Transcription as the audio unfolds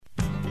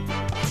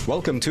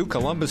Welcome to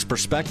Columbus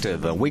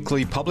Perspective, a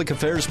weekly public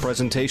affairs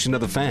presentation of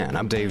The Fan.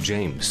 I'm Dave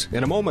James.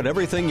 In a moment,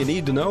 everything you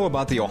need to know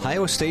about the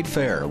Ohio State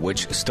Fair,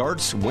 which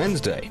starts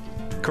Wednesday.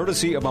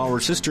 Courtesy of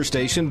our sister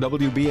station,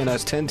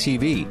 WBNS 10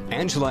 TV,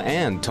 Angela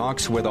Ann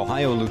talks with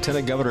Ohio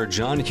Lieutenant Governor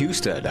Jon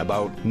Husted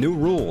about new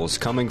rules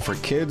coming for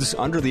kids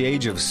under the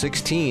age of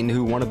 16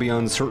 who want to be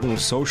on certain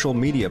social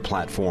media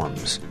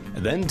platforms.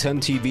 Then 10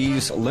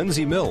 TV's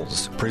Lindsay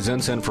Mills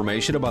presents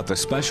information about the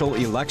special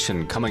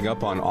election coming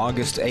up on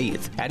August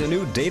 8th and a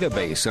new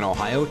database in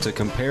Ohio to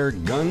compare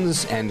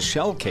guns and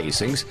shell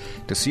casings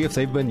to see if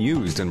they've been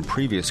used in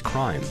previous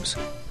crimes.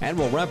 And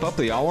we'll wrap up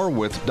the hour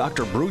with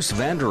Dr. Bruce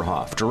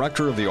Vanderhoff,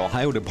 Director of the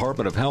Ohio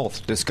Department of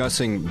Health,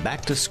 discussing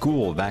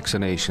back-to-school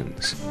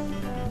vaccinations.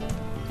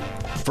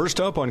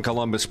 First up on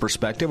Columbus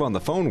Perspective, on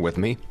the phone with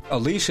me,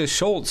 Alicia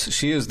Schultz.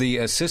 She is the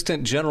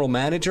Assistant General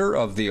Manager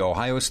of the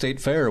Ohio State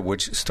Fair,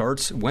 which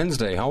starts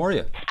Wednesday. How are you?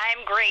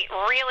 I'm great.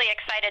 Really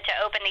excited to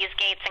open these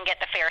gates and get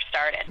the fair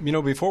started. You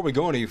know, before we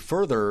go any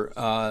further,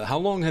 how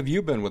long have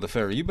you been with the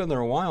fair? You've been there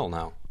a while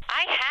now.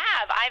 I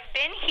have. I've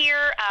been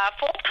here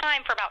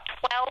full-time for about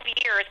 12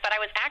 years, but I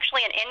was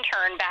actually an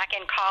intern back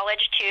in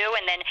college, too,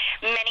 and then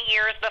many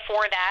years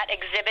before that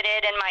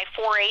exhibited in my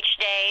 4-H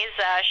days,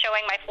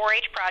 showing my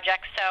 4-H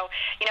projects. So,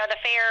 you know, the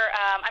fair,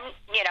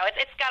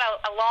 it's got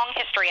a long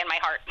history in my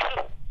heart.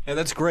 Yeah,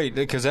 that's great,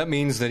 because that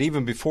means that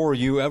even before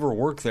you ever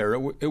worked there,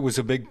 it was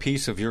a big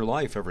piece of your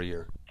life every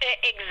year.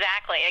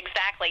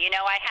 Exactly. You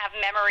know, I have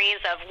memories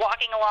of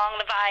walking along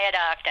the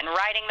viaduct and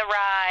riding the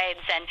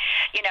rides and,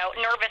 you know,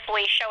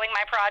 nervously showing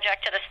my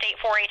project to the state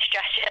 4-H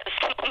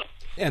judges.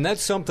 And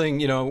that's something,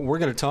 you know, we're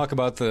going to talk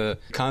about the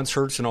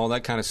concerts and all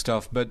that kind of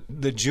stuff, but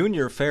the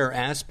junior fair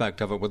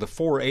aspect of it with the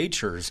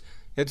 4-Hers,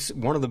 it's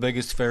one of the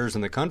biggest fairs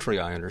in the country,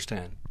 I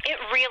understand. It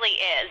really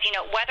is. You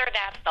know, whether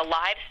that's the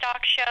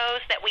livestock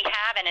shows that we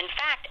have, and in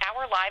fact,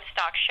 our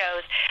livestock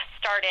shows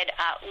started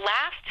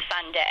last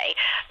Sunday,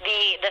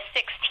 the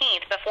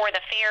 16th, before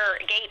the fair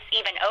gates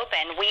even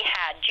opened. We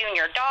had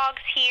junior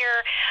dogs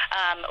here,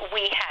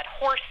 we had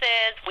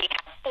horses, we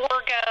had 4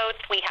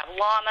 goats, we have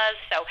llamas,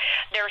 so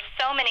there's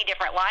so many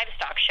different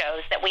livestock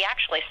shows that we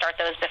actually start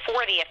those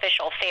before the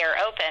official fair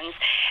opens.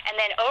 And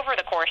then over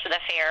the course of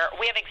the fair,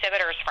 we have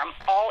exhibitors from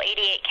all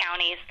 88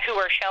 counties who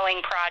are showing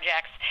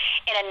projects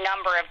in a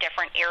number of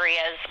different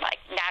areas like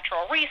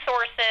natural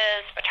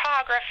resources,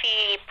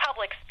 photography,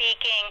 public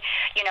speaking,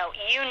 you know,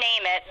 you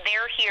name it,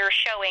 they're here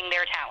showing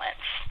their talents.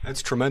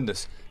 That's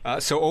tremendous.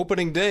 So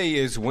opening day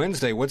is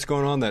Wednesday. What's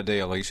going on that day,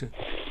 Alicia?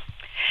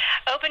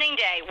 Opening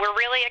day, we're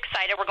really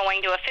excited. We're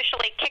going to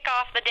officially kick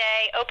off the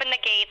day, open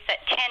the gates at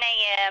 10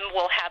 a.m.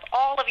 We'll have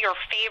all of your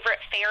favorite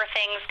fair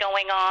things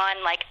going on,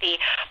 like the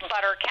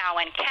butter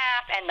cow and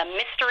calf and the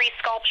mystery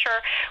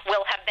sculpture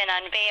will have been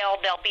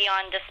unveiled. They'll be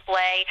on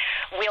display.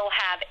 We'll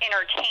have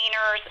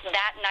entertainers.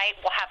 That night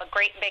we'll have a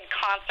great big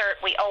concert.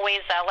 We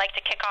always like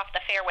to kick off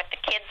the fair with the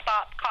Kids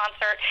Bop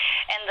concert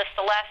and the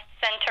Celeste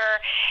Center.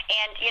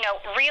 And, you know,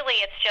 really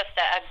it's just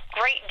a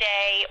great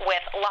day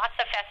with lots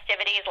of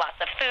festivities, lots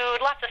of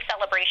food, lots of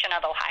celebration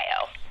of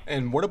Ohio.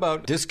 And what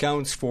about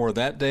discounts for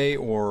that day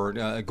or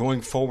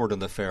going forward in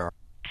the fair?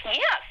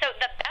 Yeah, so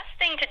the best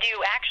thing to do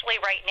actually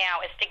right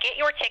now is to get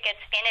your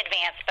tickets in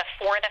advance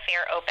before the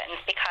fair opens,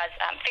 because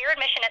fair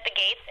admission at the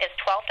gates is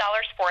 $12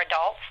 for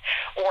adults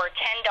or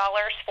 $10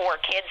 for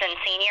kids and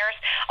seniors,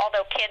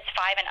 although kids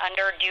 5 and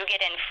under do get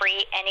in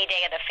free any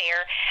day of the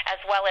fair, as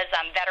well as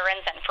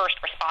veterans and first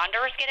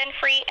responders get in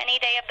free any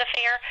day of the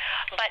fair.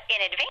 But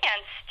in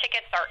advance,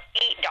 tickets are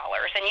 $8,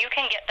 and you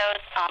can get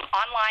those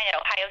online at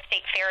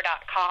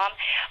ohiostatefair.com,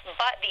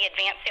 but the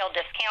advance sale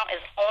discount is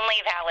only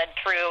valid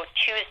through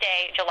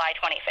Tuesday, July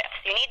 25th.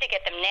 So you need to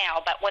get them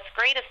now, but what's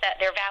great is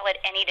that they're valid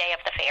any day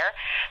of the fair.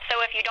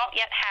 So if you don't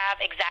yet have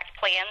exact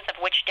plans of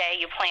which day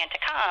you plan to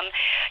come,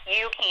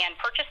 you can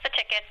purchase the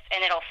tickets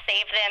and it'll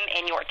save them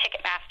in your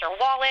Ticketmaster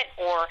wallet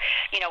or,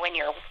 you know, in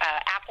your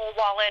Apple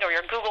wallet or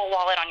your Google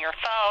wallet on your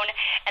phone,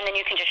 and then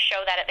you can just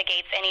show that at the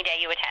gates any day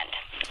you attend.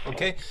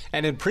 Okay.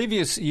 And in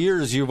previous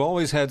years, you've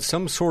always had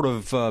some sort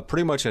of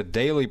pretty much a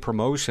daily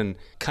promotion,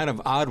 kind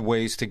of odd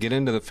ways to get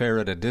into the fair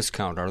at a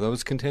discount. Are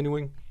those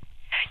continuing?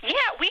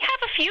 Yeah, we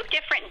have a few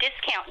different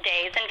discount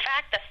days. In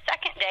fact, the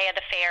second day of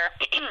the fair,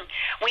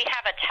 we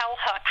have a Tell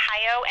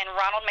Ohio and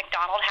Ronald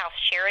McDonald House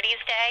Charities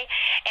Day,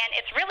 and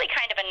it's really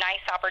kind of a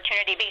nice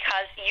opportunity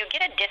because you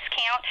get a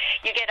discount,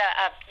 you get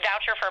a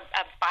voucher for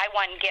a buy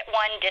one, get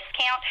one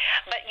discount,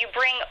 but you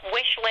bring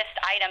wish list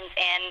items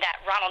in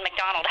that Ronald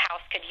McDonald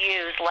House could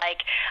use,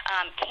 like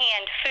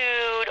canned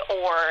food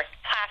or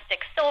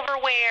plastic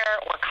silverware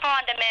or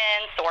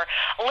condiments or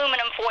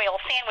aluminum foil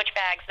sandwich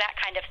bags, that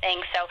kind of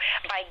thing. So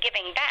by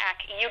giving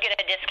back, you get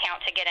a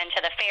discount to get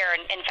into the fair.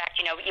 And in fact,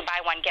 you know, you buy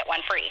one, get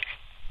one free.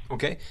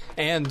 Okay.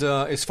 And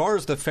as far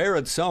as the fair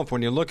itself,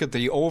 when you look at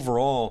the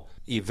overall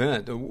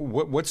event,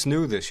 what's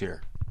new this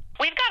year?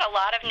 We've got a lot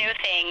lot of new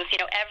things,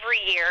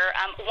 every year.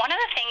 One of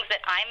the things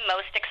that I'm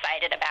most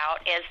excited about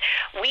is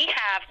we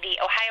have the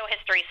Ohio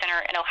History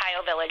Center in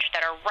Ohio Village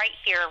that are right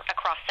here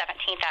across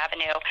 17th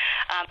Avenue,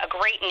 a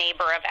great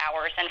neighbor of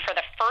ours. And for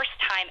the first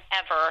time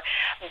ever,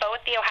 both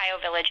the Ohio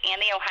Village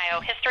and the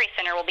Ohio History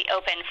Center will be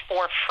open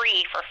for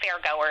free for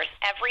fairgoers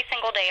every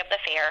single day of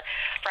the fair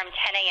from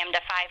 10 a.m.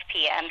 to 5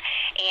 p.m.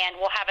 And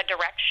we'll have a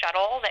direct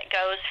shuttle that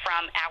goes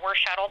from our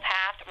shuttle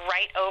path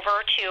right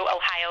over to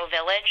Ohio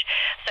Village,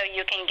 so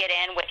you can get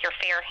in with your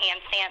fair hand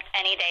stamp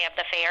any day of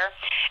the fair.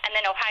 And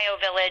then Ohio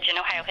Village and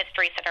Ohio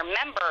History Center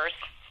members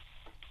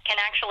can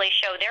actually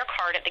show their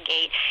card at the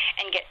gate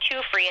and get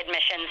 2 free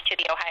admissions to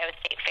the Ohio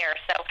State Fair.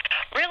 So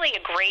really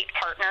a great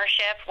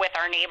partnership with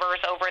our neighbors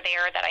over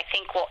there that I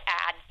think will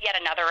add yet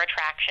another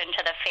attraction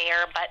to the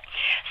fair. But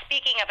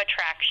speaking of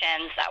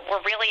attractions,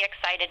 we're really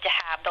excited to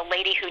have the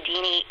Lady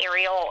Houdini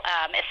aerial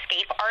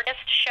escape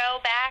artist show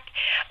back.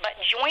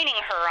 But joining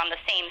her on the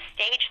same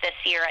stage this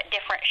year at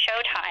different show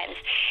times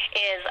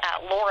is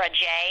Laura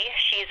J.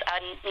 She's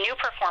a new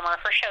performer.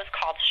 Her show's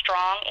called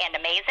Strong and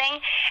Amazing,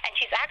 and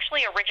she's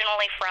actually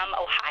originally from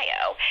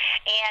Ohio.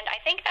 And I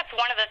think that's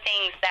one of the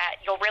things that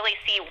you'll really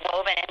see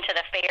woven into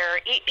the fair,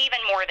 even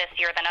more this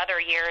year than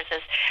other years,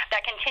 is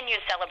that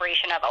continued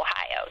celebration of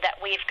Ohio, that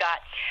we've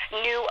got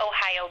new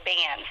Ohio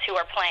bands who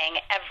are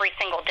playing every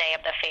single day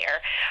of the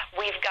fair.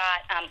 We've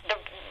got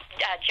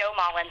Joe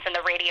Mullins and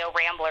the Radio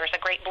Ramblers,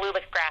 a great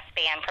bluegrass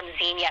band from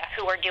Xenia,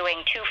 who are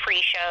doing 2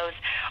 free shows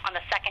on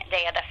the second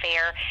day of the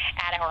fair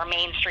at our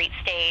Main Street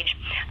stage.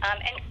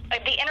 And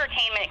the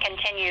entertainment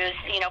continues,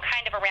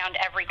 kind of around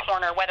every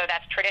corner, whether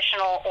that's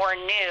traditional or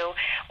new.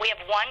 We have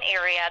one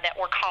area that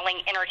we're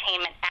calling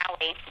Entertainment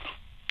Alley,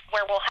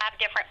 where we'll have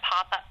different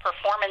pop-up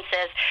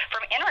performances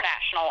from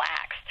international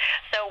acts.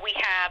 So we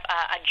have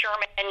a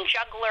German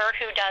juggler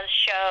who does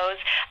shows,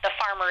 the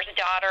Farmer's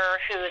Daughter,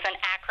 who's an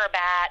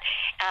acrobat,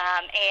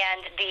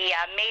 and the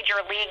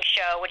Major League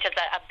Show, which is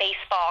a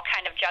baseball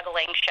kind of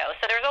juggling show.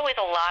 So there's always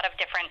a lot of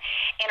different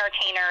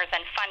entertainers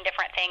and fun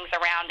different things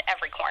around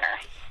every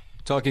corner.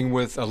 Talking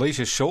with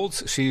Alicia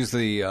Schultz. She's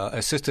the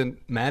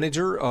assistant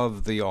manager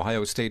of the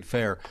Ohio State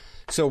Fair.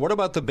 So what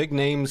about the big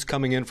names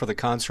coming in for the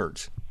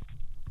concerts?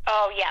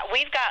 Oh, yeah.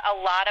 We've got a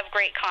lot of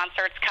great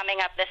concerts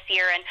coming up this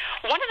year, and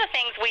one of the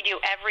things we do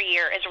every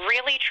year is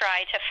really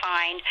try to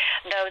find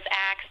those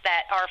acts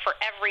that are for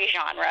every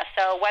genre.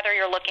 So whether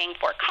you're looking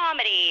for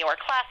comedy or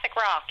classic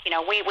rock,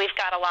 we've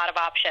got a lot of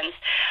options.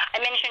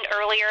 I mentioned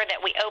earlier that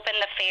we open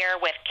the fair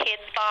with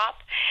Kids Bop.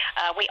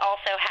 We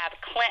also have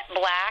Clint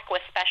Black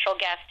with special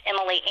guest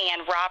Emily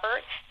Ann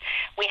Roberts.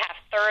 We have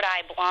Third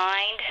Eye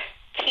Blind,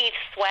 Keith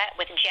Sweat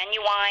with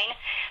Genuine,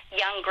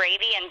 Young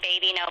Gravy and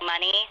Baby No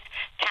Money,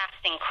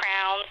 Casting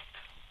Crowns,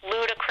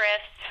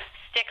 Ludacris,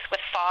 Styx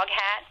with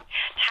Foghat,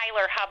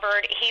 Tyler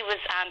Hubbard. He was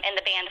in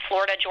the band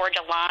Florida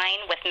Georgia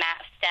Line with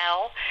Matt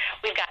Stell.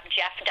 We've got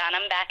Jeff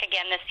Dunham back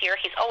again this year.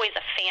 He's always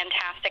a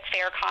fantastic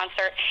fair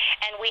concert.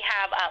 And we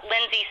have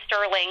Lindsey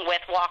Sterling with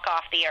Walk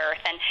Off the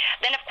Earth. And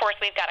then, of course,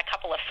 we've got a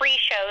couple of free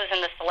shows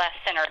in the Celeste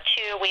Center,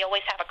 too. We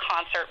always have a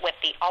concert with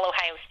the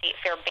All-Ohio State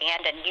Fair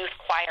Band and Youth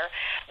Choir,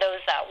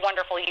 those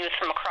wonderful youth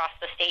from across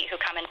the state who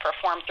come and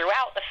perform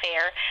throughout the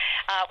fair.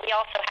 We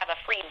also have a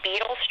free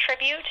Beatles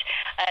tribute.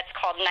 It's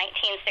called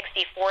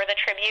 1964, the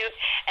tribute,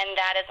 and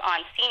that is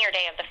on Senior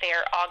Day of the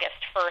fair, August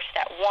 1st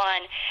at 1.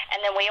 And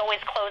then we always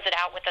close it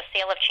out with the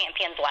Sale of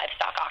Champions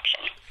livestock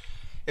auction.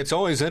 It's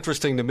always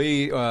interesting to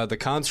me, the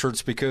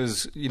concerts,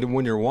 because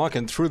when you're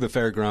walking through the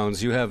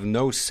fairgrounds, you have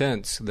no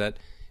sense that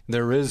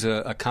there is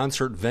a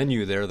concert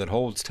venue there that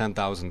holds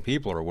 10,000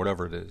 people or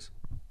whatever it is.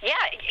 Yeah,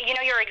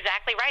 you're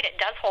exactly right. It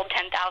does hold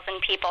 10,000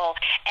 people,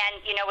 and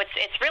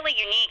it's really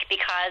unique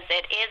because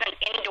it is an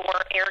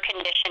indoor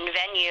air-conditioned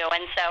venue,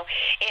 and so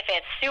if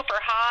it's super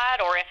hot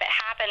or if it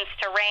happens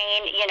to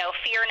rain,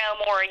 fear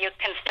no more. You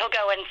can still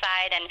go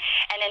inside and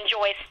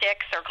enjoy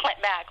Styx or Clint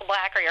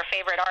Black or your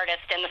favorite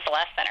artist in the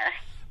Celeste Center.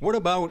 What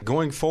about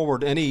going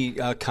forward? Any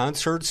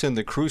concerts in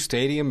the Crew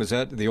Stadium? Is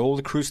that the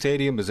old Crew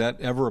Stadium? Is that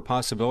ever a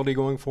possibility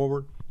going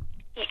forward?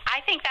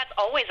 I think that's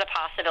always a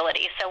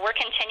possibility. So we're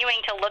continuing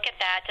to look at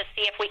that to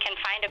see if we can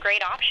find a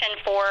great option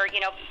for,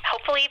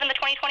 hopefully even the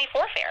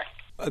 2024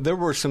 fair. There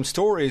were some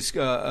stories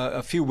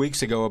a few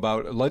weeks ago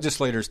about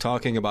legislators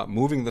talking about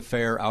moving the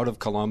fair out of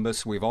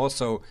Columbus. We've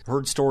also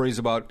heard stories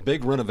about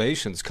big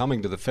renovations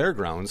coming to the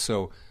fairgrounds.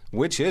 So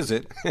which is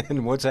it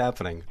and what's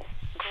happening?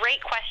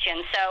 Great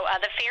question. So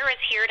the fair is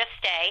here to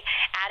stay,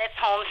 at its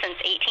home since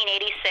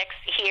 1886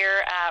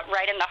 here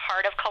right in the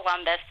heart of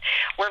Columbus.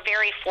 We're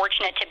very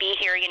fortunate to be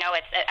here.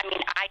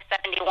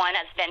 I-71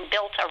 has been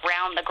built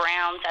around the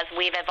grounds as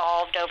we've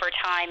evolved over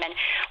time, and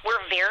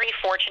we're very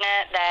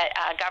fortunate that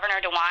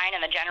Governor DeWine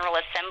and the General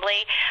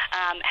Assembly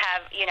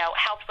have,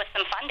 helped with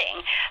some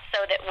funding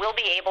so that we'll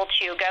be able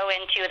to go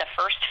into the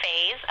first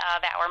phase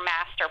of our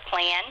master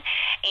plan,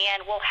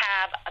 and we'll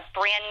have a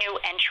brand new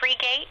entry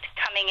gate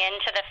coming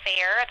into the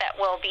fair that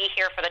will be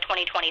here for the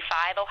 2025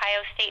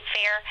 Ohio State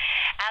Fair,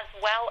 as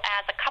well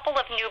as a couple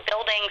of new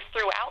buildings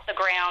throughout the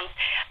grounds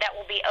that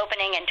will be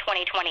opening in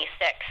 2026.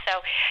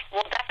 So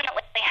we'll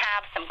definitely definitely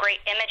have some great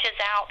images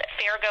out that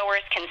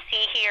fairgoers can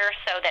see here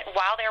so that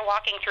while they're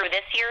walking through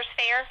this year's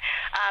fair,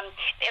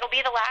 it'll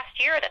be the last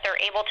year that they're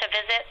able to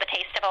visit the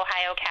Taste of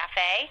Ohio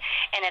Cafe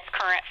in its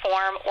current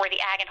form or the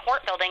Ag and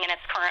Hort building in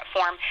its current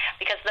form,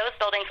 because those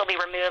buildings will be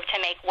removed to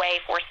make way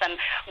for some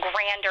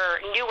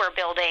grander, newer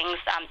buildings,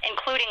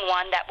 including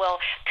one that will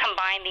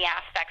combine the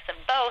aspects of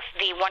both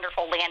the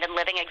wonderful Land and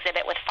Living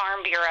exhibit with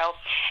Farm Bureau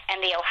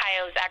and the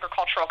Ohio's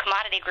Agricultural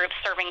Commodity Group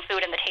serving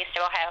food in the Taste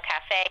of Ohio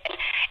Cafe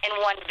in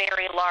one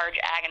very large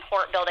Ag and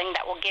Hort building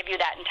that will give you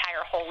that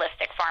entire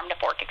holistic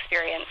farm-to-fork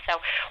experience. So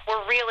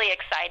we're really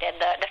excited.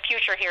 The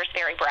future here is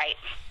very bright.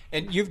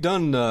 And you've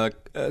done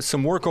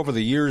some work over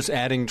the years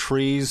adding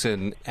trees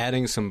and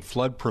adding some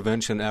flood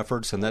prevention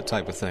efforts and that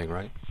type of thing,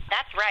 right?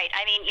 That's right.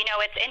 I mean,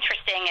 it's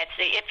interesting.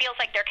 It feels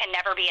like there can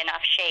never be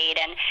enough shade,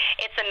 and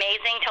it's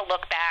amazing to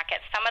look back at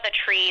some of the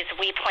trees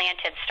we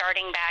planted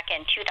starting back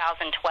in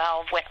 2012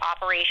 with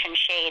Operation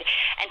Shade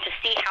and to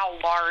see how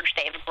large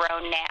they've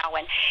grown now.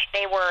 And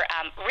they were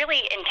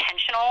really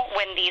intentional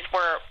when these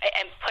were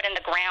put in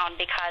the ground,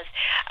 because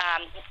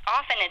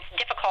often it's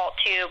difficult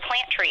to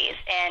plant trees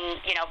in,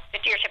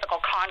 your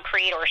typical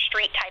concrete or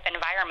street type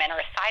environment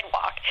or a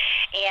sidewalk.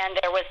 And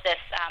there was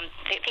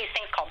these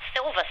things called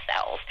Silva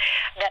cells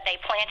that they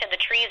planted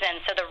the trees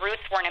in, so the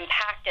roots weren't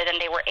impacted and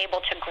they were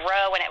able to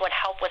grow, and it would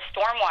help with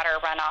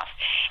stormwater runoff.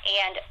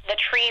 And the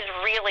trees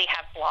really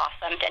have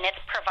blossomed, and it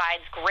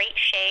provides great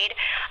shade.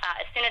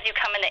 As soon as you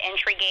come in the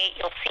entry gate,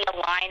 you'll see a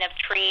line of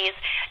trees.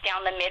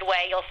 Down the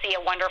midway, you'll see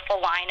a wonderful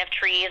line of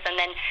trees, and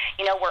then,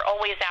 we're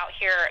always out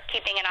here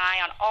keeping an eye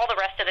on all the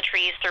rest of the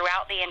trees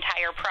throughout the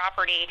entire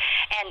property.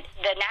 And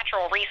the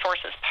Natural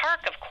Resources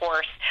Park, of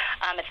course,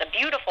 it's a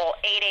beautiful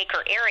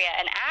 8-acre area,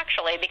 and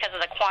actually, because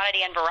of the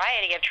quantity and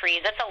variety of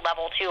trees, it's a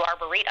level 2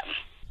 arboretum.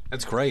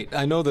 That's great.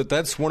 I know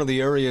that's one of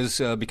the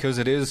areas, because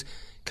it is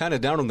kind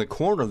of down in the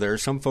corner there.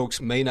 Some folks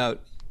may not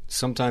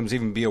sometimes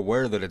even be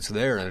aware that it's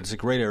there, and it's a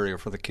great area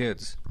for the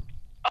kids.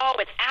 Oh,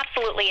 it's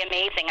absolutely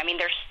amazing. I mean,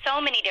 there's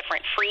so many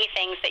different free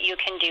things that you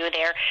can do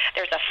there.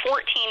 There's a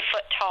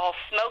 14-foot-tall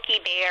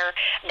Smoky Bear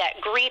that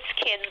greets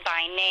kids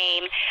by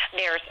name.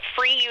 There's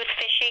free youth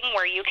fishing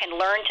where you can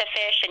learn to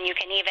fish, and you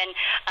can even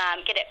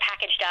get it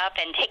packaged up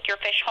and take your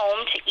fish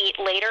home to eat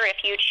later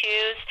if you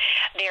choose.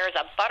 There's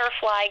a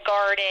butterfly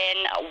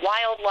garden, a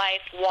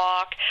wildlife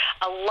walk,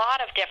 a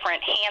lot of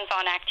different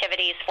hands-on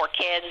activities for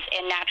kids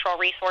in Natural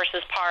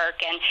Resources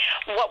Park. And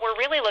what we're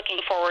really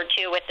looking forward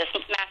to with this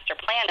master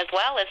plan as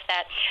well is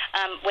that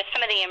with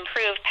some of the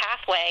improved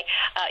pathway,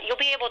 you'll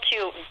be able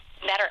to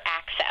better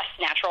access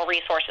Natural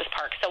Resources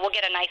Park. So we'll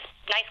get a nice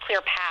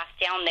clear path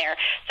down there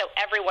so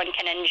everyone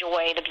can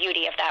enjoy the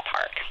beauty of that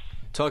park.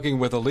 Talking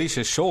with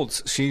Alicia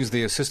Schultz, she's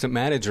the assistant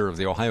manager of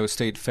the Ohio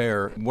State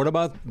Fair. What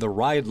about the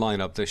ride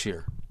lineup this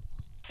year?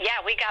 Yeah,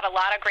 we got a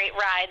lot of great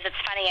rides.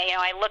 It's funny,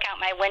 I look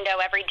out my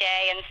window every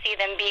day and see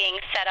them being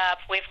set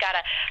up. We've got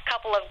a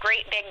couple of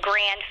great big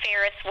grand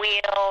Ferris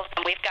wheels,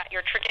 and we've got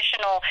your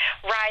traditional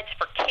rides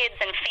for kids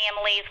and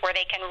families where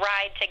they can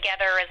ride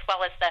together, as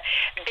well as the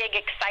big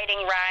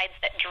exciting rides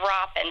that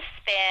drop and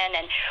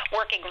spin, and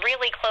working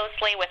really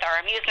closely with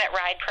our amusement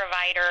ride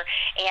provider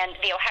and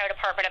the Ohio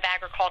Department of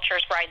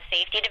Agriculture's Ride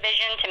Safety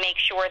Division to make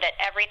sure that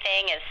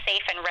everything is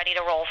safe and ready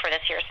to roll for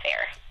this year's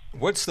fair.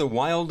 What's the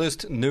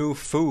wildest new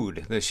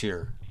food this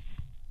year?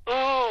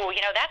 Ooh,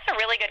 that's a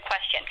really good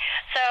question.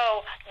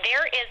 So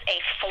there is a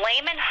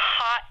flamin'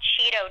 hot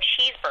Cheeto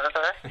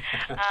cheeseburger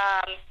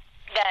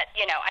that,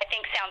 I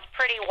think sounds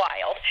pretty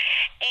wild.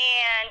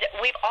 And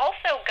we've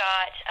also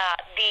got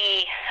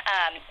the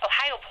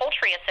Ohio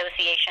Poultry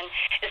Association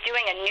is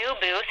doing a new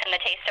booth in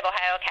the Taste of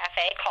Ohio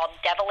Cafe called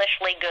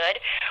Devilishly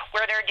Good,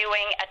 where they're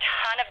doing a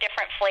ton of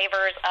different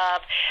flavors of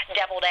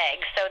deviled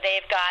eggs. So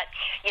they've got,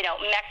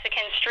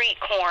 Mexican street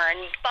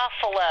corn,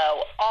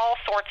 buffalo, all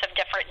sorts of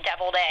different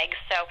deviled eggs.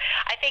 So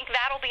I think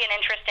that'll be an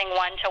interesting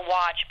one to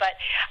watch. But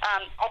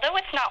although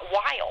it's not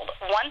wild,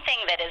 one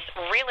thing that is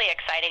really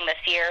exciting this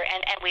year,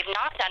 and we've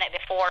not done it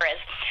before, is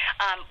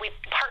we've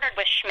partnered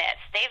with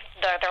Schmitz.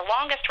 They're their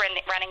longest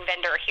running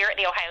vendor here at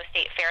the Ohio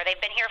State Fair. They've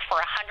been here for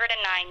 109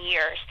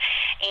 years.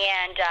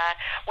 And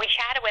we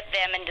chatted with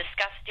them and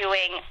discussed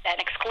doing an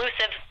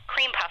exclusive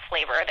cream puff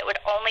flavor that would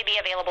only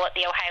be available at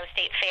the Ohio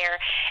State Fair.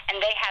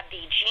 And they had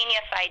the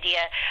genius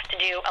idea to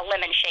do a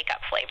lemon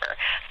shake-up flavor.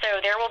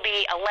 So there will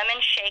be a lemon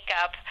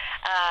shake-up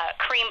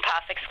cream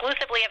puff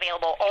exclusively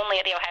available only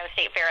at the Ohio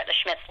State Fair at the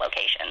Schmitz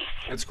locations.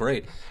 That's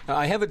great.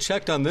 I haven't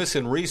checked on this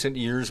in recent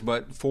years,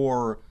 but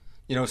for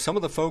some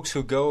of the folks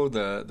who go,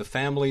 the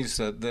families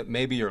that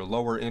maybe are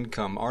lower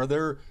income, are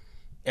there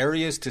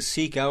areas to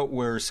seek out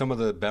where some of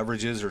the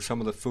beverages or some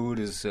of the food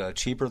is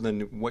cheaper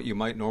than what you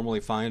might normally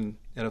find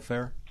at a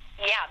fair?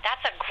 Yeah,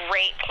 that's a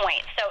great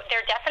point. So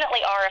there definitely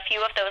are a few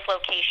of those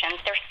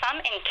locations. There's some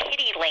in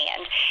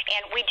Kittyland,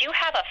 and we do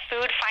have a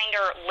food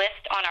finder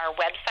list on our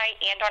website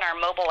and on our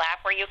mobile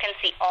app where you can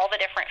see all the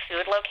different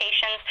food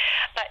locations.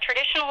 But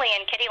traditionally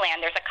in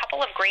Kittyland, there's a couple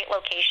of great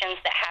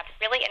locations that have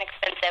really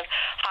inexpensive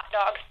hot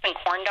dogs and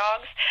corn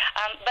dogs,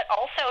 but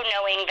also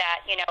knowing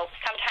that,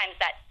 sometimes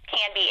that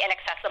can be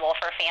inaccessible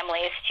for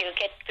families to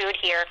get food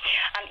here.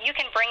 You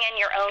can bring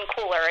in your own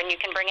cooler and you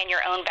can bring in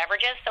your own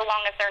beverages so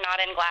long as they're not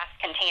in glass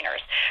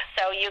containers.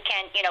 So you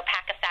can,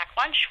 pack a sack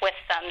lunch with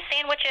some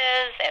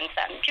sandwiches and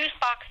some juice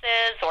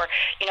boxes or,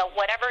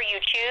 whatever you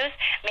choose.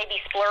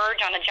 Maybe splurge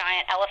on a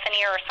giant elephant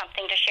ear or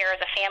something to share as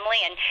a family.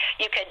 And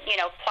you could,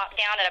 plop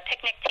down at a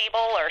picnic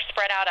table or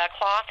spread out a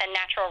cloth in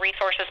Natural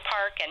Resources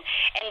Park and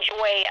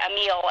enjoy a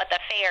meal at the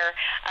fair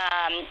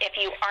if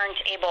you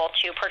aren't able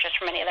to purchase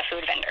from any of the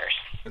food vendors.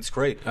 That's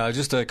great.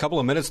 Just a couple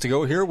of minutes to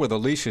go here with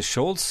Alicia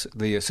Schultz,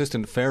 the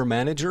Assistant Fair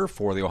Manager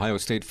for the Ohio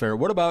State Fair.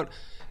 What about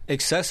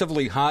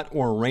excessively hot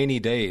or rainy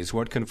days?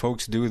 What can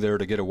folks do there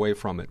to get away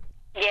from it?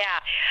 Yeah.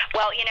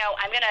 Well,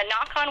 I'm going to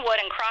knock on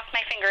wood and cross my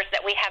fingers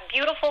that we have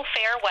beautiful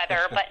fair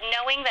weather, but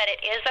knowing that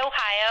it is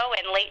Ohio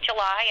in late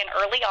July and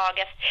early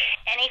August,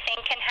 anything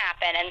can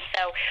happen. And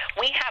so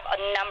we have a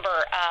number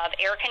of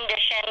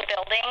air-conditioned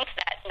buildings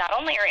that not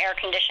only are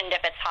air-conditioned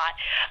if it's hot,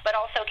 but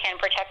also can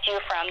protect you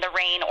from the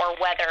rain or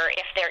weather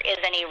if there is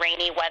any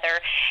rainy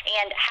weather.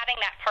 And having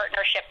that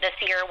partnership this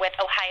year with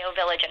Ohio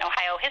Village and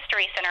Ohio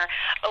History Center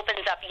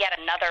opens up yet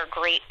another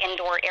great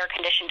indoor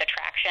air-conditioned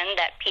attraction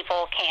that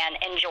people can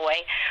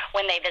enjoy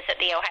when they visit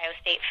the Ohio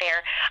State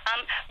Fair.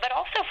 But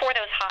also for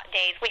those hot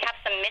days, we have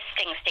some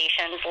misting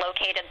stations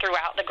located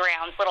throughout the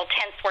grounds, little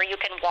tents where you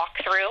can walk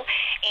through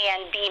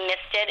and be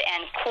misted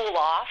and cool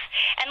off.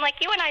 And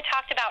like you and I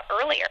talked about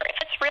earlier, if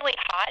it's really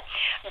hot,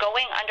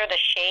 going under the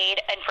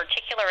shade, in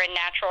particular in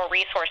Natural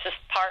Resources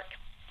Park,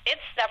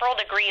 it's several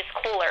degrees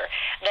cooler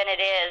than it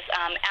is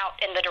out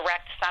in the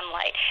direct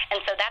sunlight.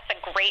 And so that's a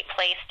great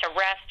place to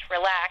rest,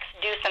 relax,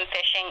 do some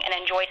fishing, and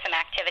enjoy some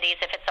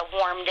activities if it's a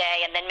warm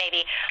day, and then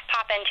maybe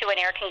pop into an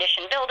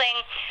air-conditioned building,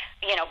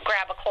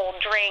 grab a cold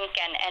drink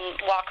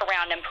and walk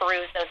around and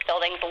peruse those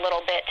buildings a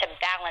little bit to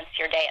balance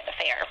your day at the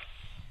fair.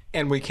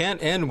 And we can't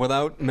end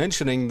without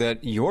mentioning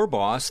that your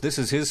boss, this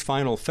is his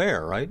final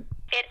fair, right?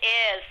 It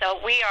is. So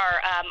we are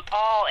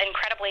all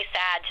incredibly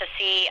sad to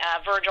see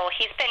Virgil.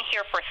 He's been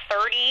here for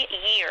 30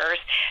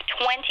 years,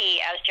 20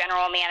 as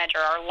general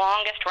manager, our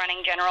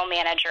longest-running general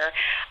manager.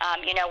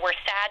 We're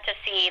sad to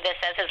see this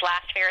as his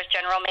last fair as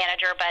general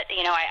manager, but,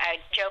 I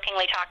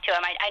jokingly talked to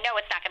him. I know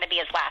it's not going to be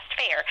his last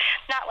fair.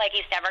 It's not like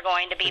he's never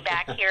going to be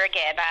back here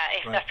again.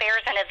 Right. The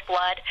fair's in his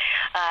blood.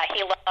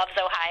 He loves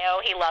Ohio.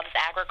 He loves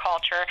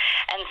agriculture.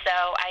 And so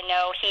I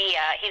know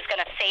he's going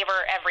to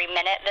savor every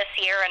minute this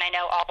year, and I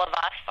know all of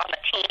us on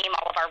the team,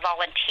 all of our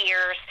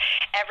volunteers,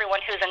 everyone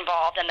who's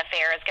involved in the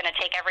fair is going to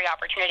take every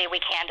opportunity we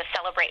can to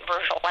celebrate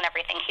Virgil and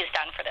everything he's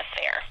done for this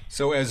fair.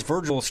 So as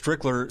Virgil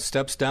Strickler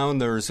steps down,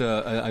 there's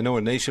I know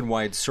a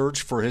nationwide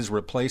search for his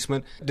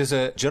replacement. Does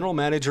a general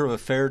manager of a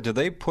fair, do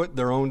they put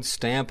their own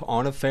stamp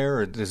on a fair?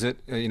 Or does it,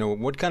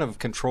 what kind of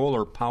control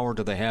or power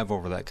do they have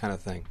over that kind of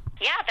thing?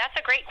 Yeah, that's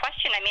a great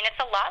question. I mean, it's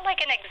a lot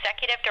like an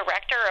executive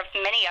director of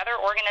many other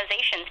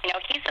organizations.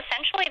 He's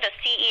essentially the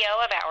CEO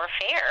of our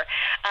fair.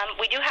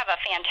 We do have a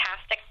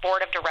fantastic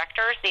board of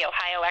directors, the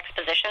Ohio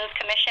Expositions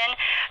Commission,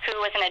 who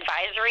is an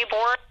advisory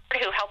board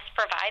who helps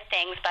provide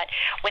things, but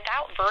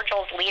without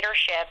Virgil's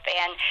leadership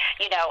and,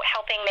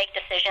 helping make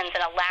decisions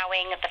and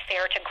allowing the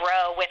fair to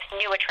grow with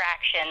new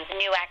attractions,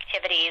 new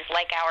activities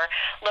like our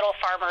Little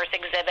Farmers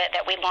exhibit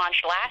that we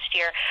launched last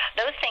year,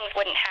 those things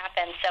wouldn't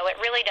happen. So it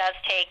really does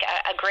take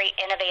a great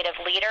innovative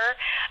leader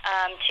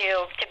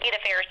to be the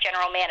fair's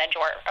general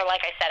manager, or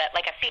like I said,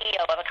 like a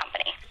CEO of a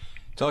company.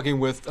 Talking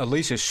with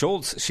Alicia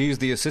Schultz. She's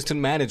the assistant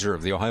manager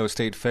of the Ohio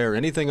State Fair.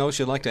 Anything else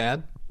you'd like to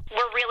add?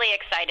 We're really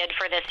excited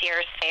for this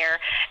year's fair.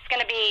 It's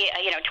going to be,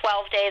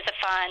 12 days of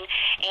fun,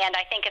 and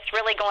I think it's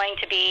really going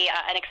to be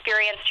an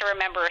experience to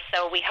remember.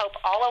 So we hope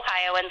all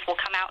Ohioans will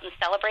come out and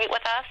celebrate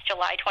with us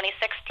July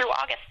 26th through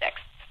August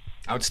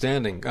 6th.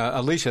 Outstanding.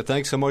 Alicia,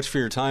 thanks so much for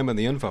your time and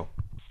the info.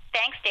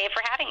 Thanks, Dave,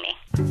 for having me.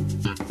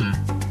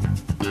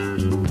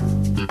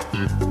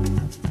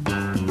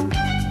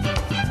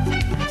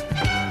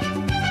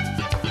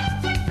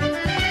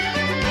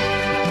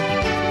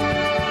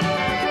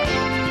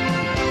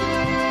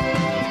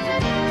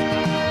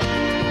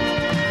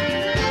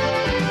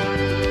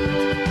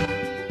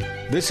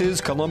 This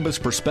is Columbus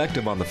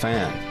Perspective on the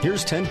Fan.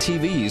 Here's 10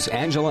 TV's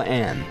Angela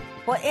Ann.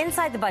 Well,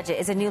 inside the budget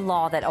is a new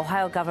law that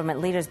Ohio government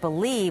leaders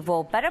believe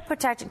will better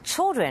protect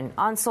children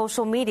on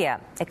social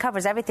media. It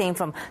covers everything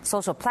from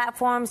social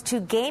platforms to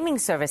gaming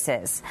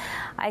services.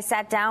 I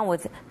sat down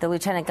with the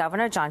Lieutenant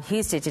Governor, John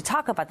Husted, to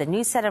talk about the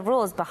new set of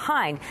rules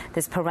behind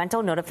this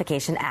Parental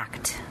Notification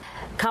Act.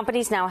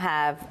 Companies now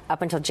have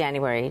up until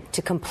January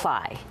to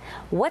comply.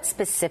 What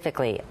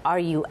specifically are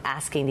you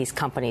asking these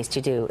companies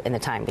to do in the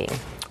time being?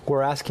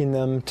 We're asking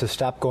them to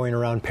stop going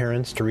around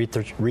parents to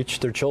reach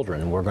their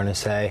children. We're going to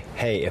say,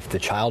 hey, if the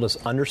child is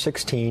under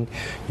 16,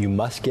 you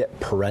must get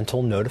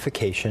parental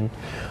notification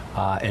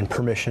and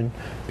permission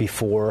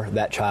before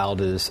that child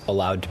is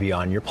allowed to be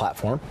on your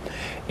platform.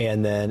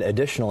 And then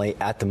additionally,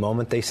 at the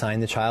moment they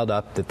sign the child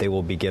up, that they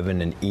will be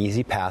given an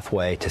easy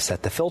pathway to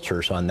set the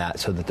filters on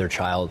that so that their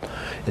child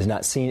is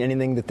not seeing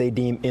anything that they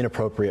deem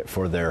inappropriate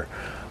for their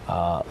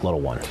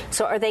little one.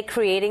 So are they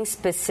creating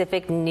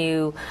specific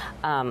new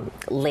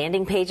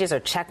landing pages or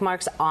check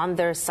marks on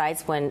their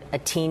sites when a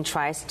teen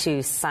tries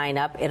to sign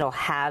up? It'll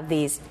have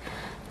these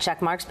check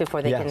marks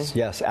before they can?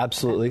 Yes,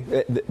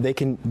 absolutely. They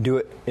can do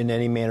it in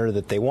any manner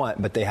that they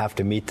want, but they have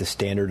to meet the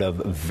standard of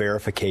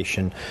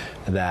verification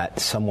that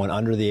someone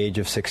under the age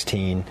of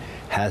 16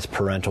 has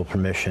parental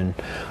permission,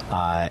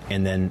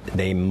 and then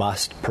they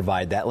must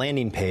provide that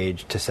landing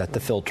page to set the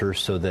filters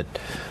so that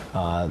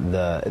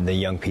the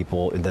young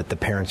people, that the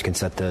parents can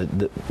set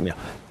the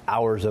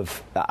hours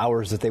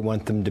that they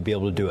want them to be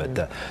able to do it.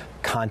 The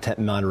content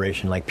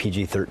moderation like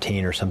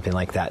PG-13 or something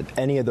like that.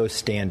 Any of those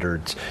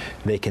standards,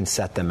 they can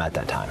set them at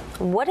that time.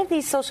 What if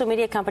these social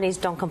media companies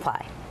don't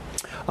comply?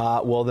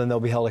 Well, then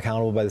they'll be held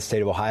accountable by the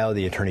state of Ohio.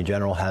 The Attorney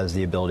General has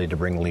the ability to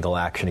bring legal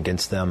action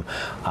against them.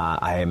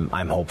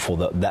 I'm hopeful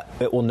that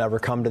it will never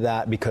come to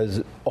that,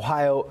 because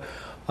Ohio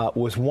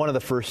was one of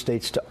the first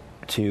states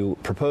to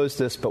propose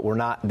this, but we're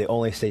not the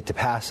only state to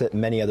pass it.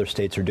 Many other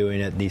states are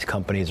doing it. These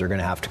companies are going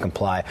to have to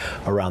comply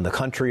around the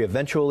country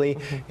eventually,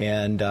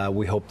 and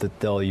we hope that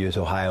they'll use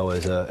Ohio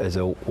as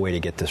a way to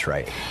get this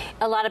right.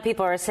 A lot of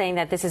people are saying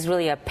that this is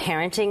really a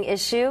parenting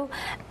issue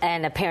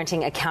and a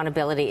parenting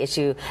accountability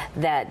issue,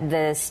 that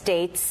the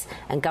states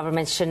and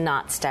governments should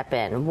not step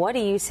in. What do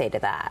you say to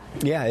that?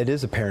 Yeah, it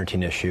is a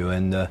parenting issue,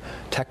 and the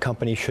tech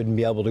companies shouldn't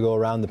be able to go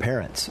around the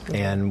parents.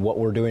 And what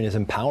we're doing is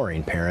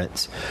empowering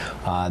parents.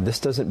 This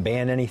doesn't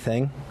ban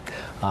anything.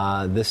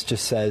 This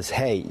just says,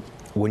 hey,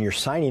 when you're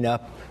signing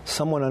up,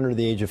 someone under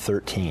the age of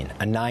 13,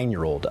 a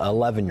 9-year-old,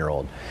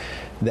 11-year-old,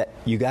 that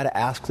you got to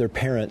ask their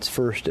parents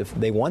first if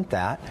they want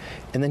that,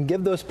 and then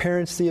give those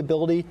parents the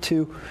ability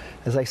to,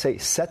 as I say,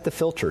 set the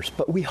filters.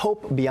 But we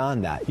hope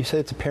beyond that. You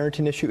said it's a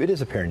parenting issue. It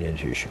is a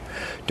parenting issue.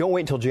 Don't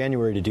wait until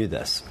January to do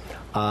this.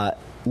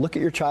 Look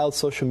at your child's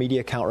social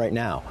media account right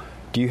now.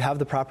 Do you have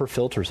the proper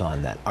filters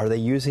on that? Are they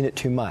using it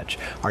too much?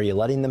 Are you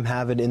letting them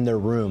have it in their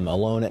room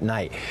alone at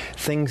night?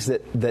 Things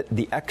that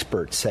the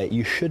experts say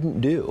you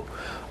shouldn't do.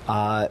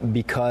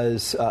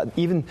 Because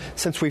even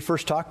since we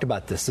first talked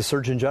about this, the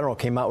Surgeon General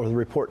came out with a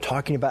report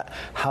talking about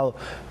how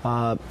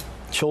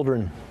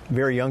children,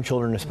 very young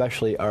children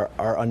especially,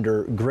 are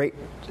under great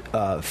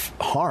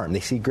harm. They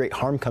see great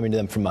harm coming to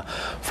them from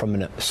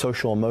a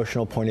social,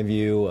 emotional point of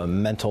view,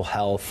 mental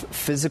health,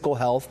 physical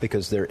health,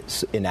 because they're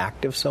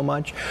inactive so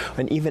much,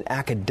 and even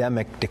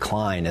academic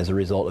decline as a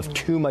result of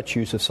too much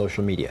use of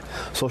social media.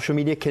 Social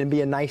media can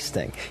be a nice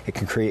thing. It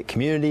can create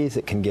communities.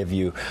 It can give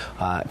you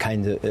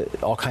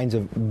all kinds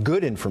of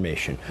good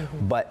information,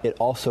 but it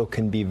also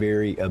can be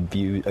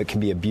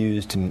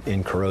abused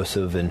and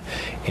corrosive,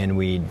 and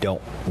we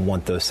don't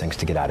want those things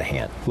to get out of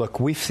hand. Look,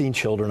 we've seen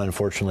children,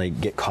 unfortunately,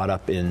 get caught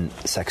up in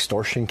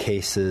sextortion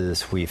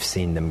cases. We've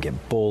seen them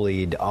get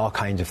bullied, all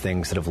kinds of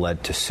things that have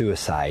led to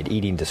suicide,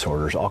 eating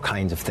disorders, all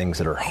kinds of things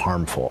that are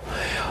harmful.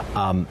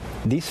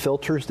 These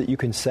filters that you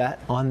can set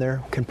on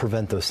there can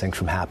prevent those things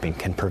from happening,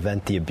 can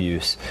prevent the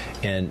abuse,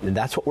 and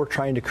that's what we're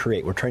trying to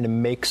create. We're trying to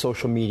make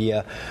social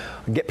media,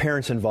 get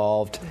parents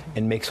involved,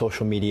 and make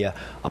social media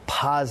a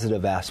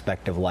positive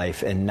aspect of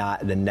life and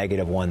not the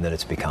negative one that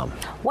it's become.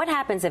 What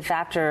happens if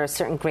after a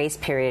certain grace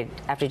period,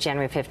 after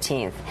January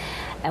 15th,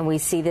 and we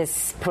see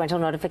this parental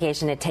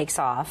notification, it takes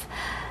off,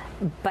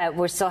 but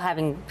we're still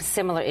having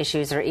similar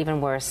issues or even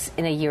worse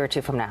in a year or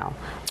two from now?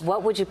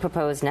 What would you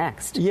propose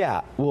next?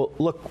 Yeah, well,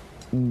 look,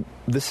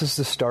 this is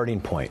the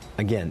starting point.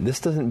 Again, this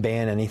doesn't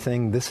ban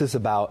anything. This is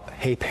about,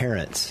 hey,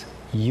 parents,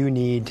 you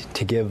need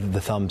to give the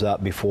thumbs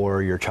up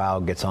before your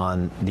child gets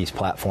on these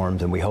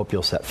platforms, and we hope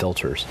you'll set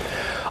filters.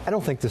 I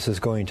don't think this is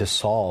going to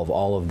solve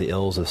all of the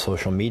ills of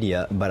social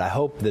media, but I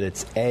hope that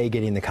it's A,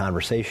 getting the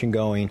conversation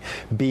going,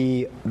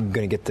 B, going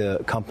to get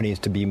the companies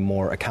to be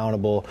more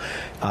accountable,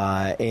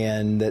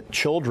 and that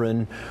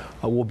children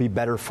will be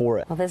better for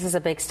it. Well, this is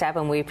a big step,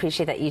 and we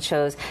appreciate that you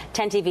chose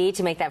 10 TV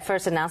to make that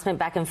first announcement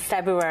back in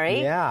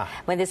February. Yeah.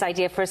 When this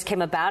idea first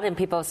came about and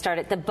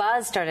the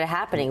buzz started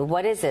happening.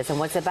 What is this and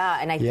what's it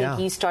about? And I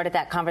think you started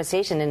that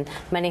conversation in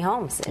many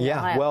homes in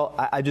Ohio. Well,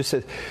 I just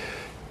said,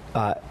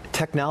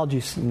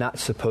 technology's not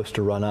supposed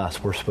to run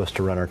us. We're supposed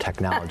to run our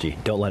technology.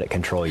 Don't let it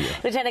control you.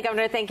 Lieutenant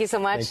Governor, thank you so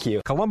much. Thank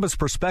you. Columbus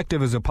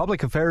Perspective is a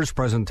public affairs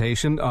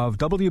presentation of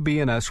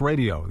WBNS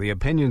Radio. The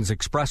opinions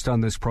expressed on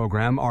this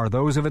program are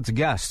those of its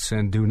guests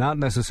and do not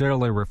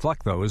necessarily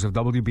reflect those of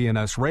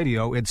WBNS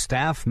Radio, its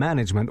staff,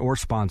 management, or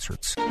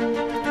sponsors.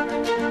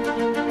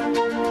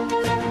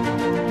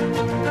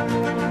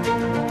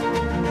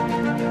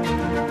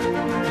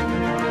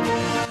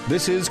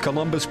 This is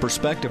Columbus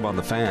Perspective on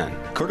the Fan,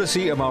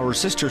 courtesy of our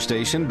sister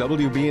station,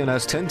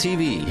 WBNS 10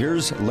 TV.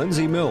 Here's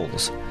Lindsay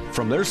Mills.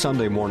 From their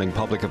Sunday morning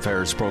public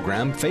affairs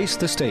program, Face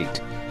the State.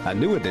 A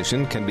new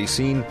edition can be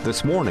seen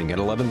this morning at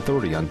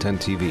 11:30 on 10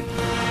 TV.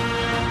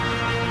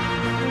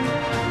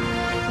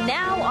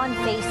 Now on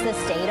Face the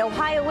State,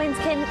 Ohioans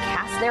can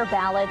cast their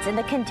ballots in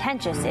the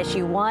contentious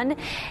Issue 1.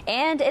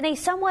 And in a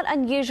somewhat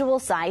unusual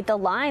sight, the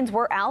lines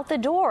were out the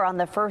door on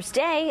the first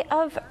day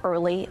of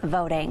early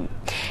voting.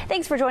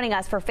 Thanks for joining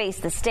us for Face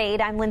the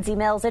State. I'm Lindsay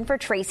Mills in for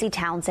Tracy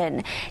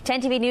Townsend.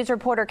 10 TV News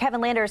reporter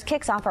Kevin Landers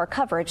kicks off our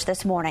coverage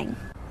this morning.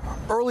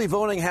 Early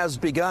voting has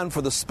begun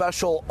for the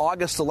special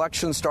August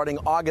election starting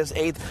August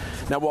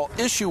 8th. Now, while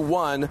Issue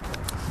 1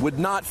 would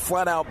not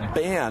flat out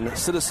ban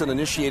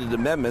citizen-initiated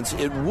amendments,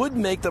 it would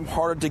make them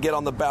harder to get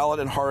on the ballot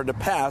and harder to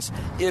pass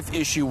if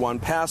Issue 1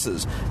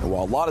 passes. And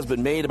while a lot has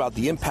been made about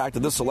the impact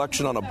of this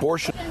election on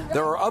abortion,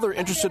 there are other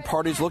interested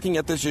parties looking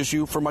at this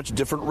issue for much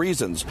different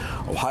reasons.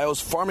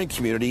 Ohio's farming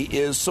community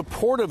is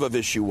supportive of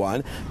Issue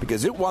 1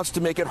 because it wants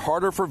to make it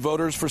harder for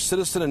voters for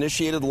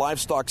citizen-initiated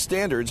livestock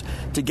standards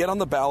to get on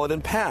the ballot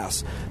and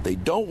pass. They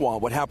don't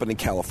want what happened in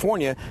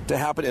California to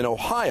happen in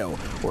Ohio,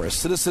 where a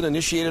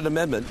citizen-initiated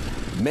amendment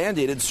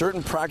mandated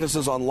certain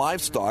practices on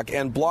livestock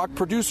and blocked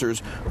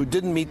producers who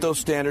didn't meet those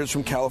standards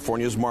from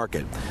California's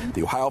market.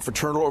 The Ohio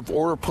Fraternal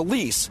Order of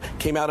Police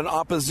came out in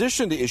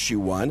opposition to Issue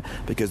 1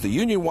 because the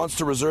union wants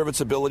to reserve its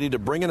ability to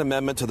bring an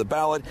amendment to the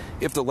ballot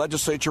if the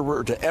legislature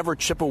were to ever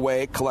chip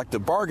away at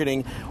collective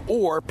bargaining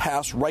or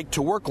pass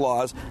right-to-work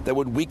laws that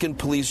would weaken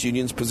police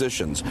unions'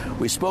 positions.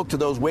 We spoke to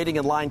those waiting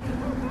in line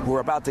who are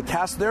about to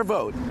cast their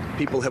vote.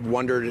 People have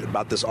wondered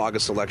about this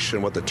August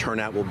election, what the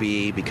turnout will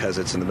be because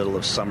it's in the middle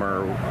of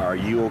summer. Are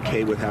you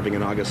okay with having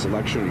an August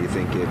election, or do you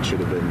think it should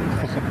have been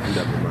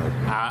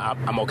remote?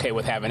 I'm okay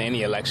with having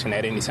any election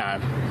at any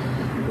time.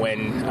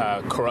 When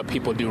corrupt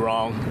people do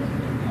wrong,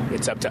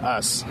 it's up to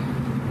us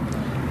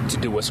to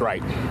do what's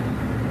right.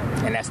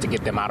 And that's to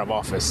get them out of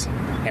office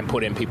and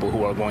put in people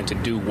who are going to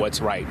do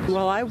what's right.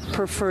 Well, I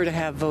prefer to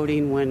have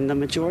voting when the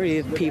majority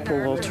of people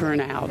will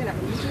turn out.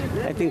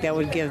 I think that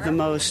would give the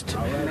most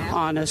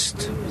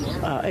honest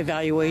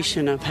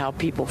evaluation of how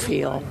people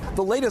feel.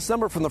 The latest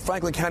number from the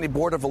Franklin County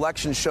Board of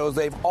Elections shows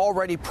they've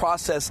already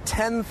processed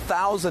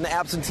 10,000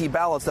 absentee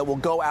ballots that will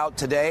go out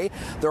today.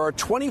 There are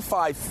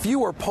 25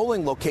 fewer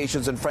polling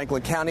locations in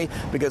Franklin County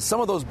because some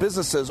of those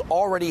businesses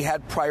already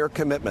had prior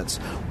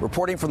commitments.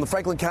 Reporting from the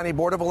Franklin County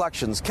Board of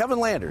Elections, Kevin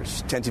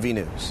Landers, 10 TV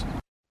News.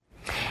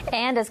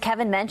 And as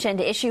Kevin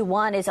mentioned, Issue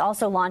 1 is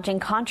also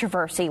launching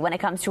controversy when it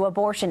comes to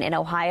abortion in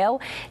Ohio.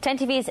 10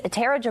 TV's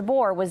Tara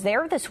Jabbour was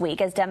there this week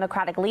as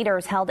Democratic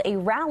leaders held a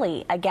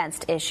rally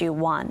against Issue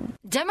 1.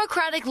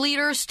 Democratic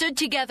leaders stood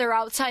together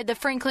outside the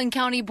Franklin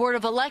County Board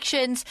of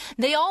Elections.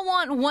 They all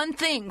want one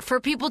thing: for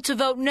people to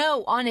vote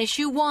no on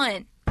Issue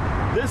 1.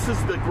 This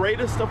is the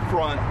greatest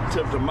affront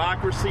to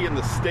democracy in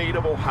the state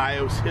of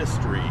Ohio's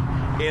history,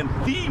 and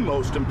the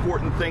most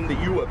important thing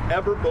that you have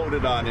ever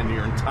voted on in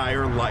your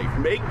entire life.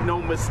 Make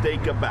no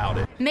mistake about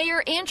it.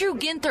 Mayor Andrew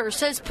Ginther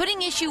says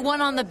putting Issue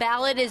 1 on the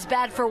ballot is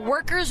bad for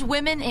workers,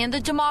 women, and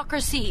the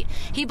democracy.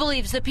 He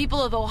believes the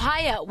people of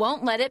Ohio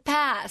won't let it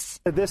pass.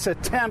 This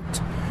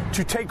attempt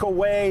to take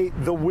away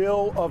the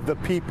will of the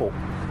people,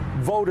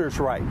 voters'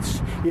 rights.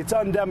 It's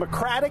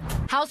undemocratic.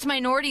 House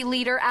Minority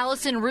Leader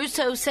Allison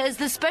Russo says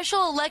the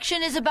special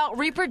election is about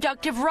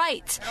reproductive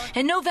rights.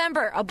 In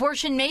November,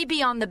 abortion may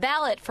be on the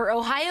ballot for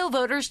Ohio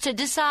voters to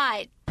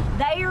decide.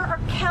 They are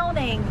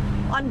counting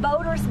on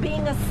voters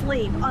being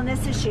asleep on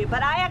this issue,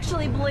 but I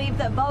actually believe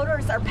that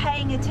voters are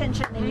paying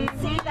attention, and you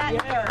see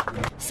that here.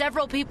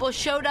 Several people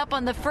showed up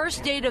on the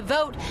first day to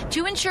vote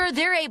to ensure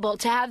they're able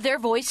to have their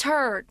voice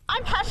heard.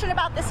 I'm passionate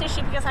about this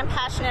issue because I'm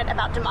passionate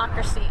about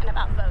democracy and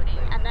about voting,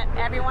 and that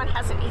everyone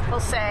has an equal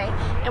say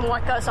in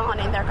what goes on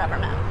in their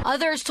government.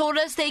 Others told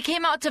us they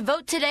came out to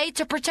vote today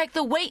to protect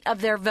the weight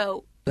of their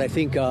vote. I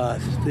think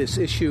this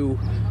Issue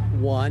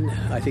 1,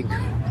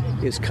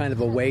 is kind of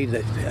a way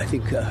that I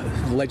think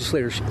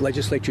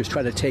legislatures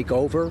try to take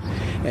over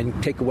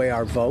and take away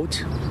our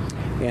vote.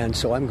 And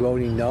so I'm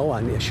voting no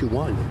on Issue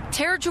 1.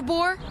 Tara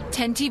Jabbour,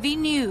 10 TV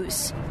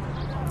News.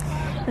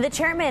 The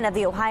chairman of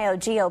the Ohio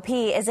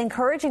GOP is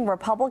encouraging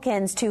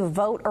Republicans to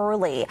vote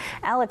early.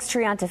 Alex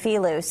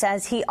Triantafilou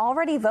says he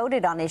already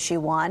voted on Issue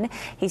 1.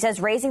 He says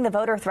raising the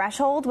voter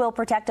threshold will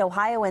protect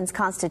Ohioans'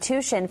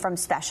 constitution from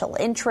special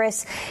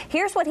interests.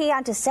 Here's what he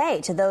had to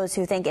say to those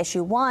who think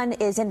Issue 1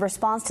 is in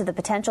response to the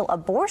potential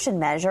abortion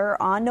measure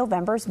on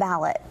November's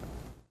ballot.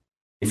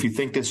 If you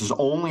think this is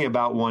only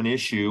about one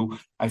issue,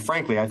 I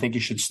think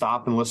you should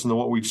stop and listen to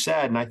what we've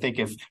said. And I think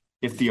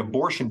if the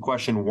abortion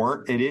question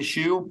weren't at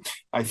issue,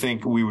 I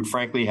think we would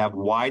frankly have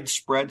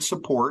widespread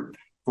support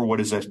for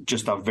what is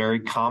just a very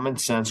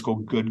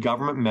commonsensical, good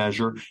government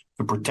measure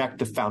to protect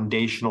the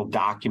foundational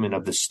document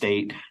of the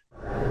state.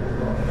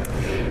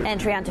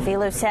 And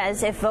Triantafilou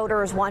says if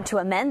voters want to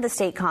amend the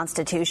state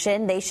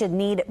constitution, they should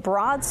need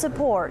broad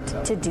support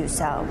to do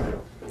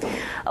so.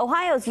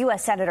 Ohio's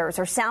U.S. senators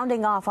are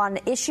sounding off on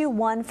Issue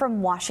 1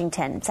 from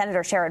Washington.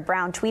 Senator Sherrod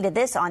Brown tweeted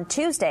this on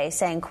Tuesday,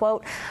 saying,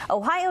 quote,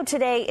 Ohio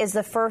today is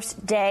the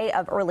first day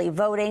of early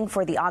voting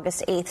for the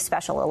August 8th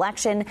special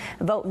election.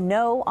 Vote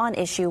no on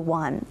Issue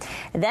 1.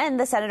 Then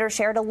the senator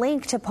shared a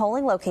link to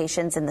polling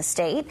locations in the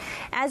state.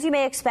 As you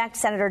may expect,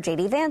 Senator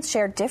J.D. Vance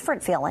shared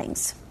different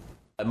feelings.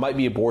 It might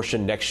be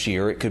abortion next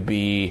year. It could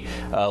be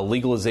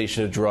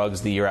legalization of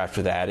drugs the year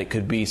after that. It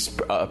could be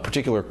a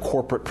particular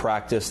corporate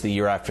practice the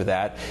year after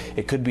that.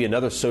 It could be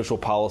another social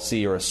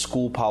policy or a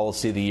school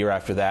policy the year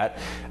after that.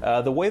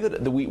 The way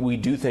that we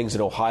do things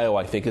in Ohio,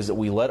 I think, is that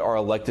we let our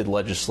elected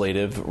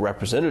legislative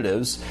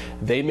representatives,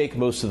 they make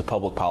most of the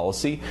public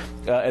policy.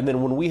 And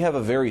then when we have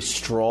a very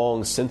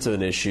strong sense of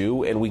an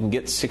issue and we can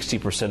get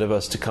 60% of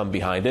us to come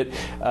behind it,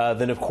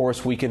 then, of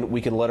course, we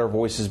can let our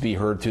voices be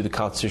heard through the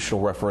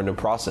constitutional referendum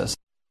process.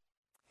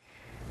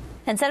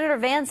 And Senator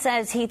Vance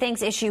says he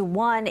thinks issue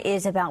 1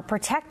 is about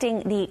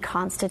protecting the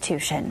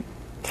Constitution.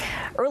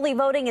 Early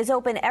voting is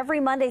open every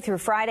Monday through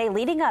Friday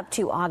leading up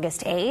to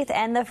August 8th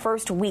and the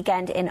first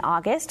weekend in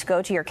August.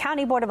 Go to your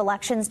County Board of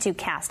Elections to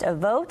cast a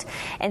vote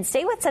and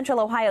stay with Central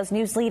Ohio's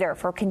news leader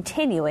for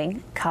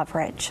continuing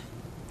coverage.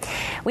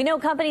 We know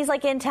companies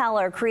like Intel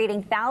are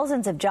creating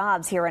thousands of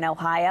jobs here in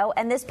Ohio,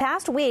 and this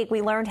past week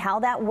we learned how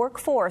that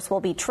workforce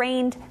will be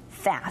trained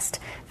fast.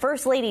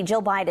 First Lady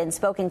Jill Biden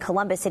spoke in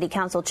Columbus City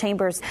Council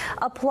chambers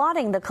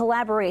applauding the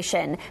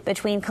collaboration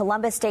between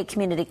Columbus State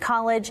Community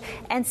College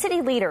and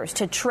city leaders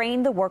to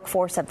train the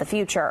workforce of the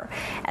future.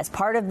 As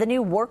part of the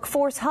new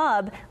Workforce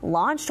Hub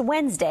launched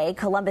Wednesday,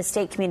 Columbus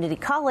State Community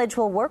College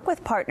will work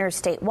with partners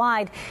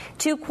statewide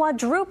to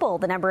quadruple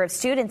the number of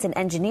students in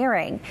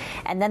engineering.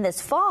 And then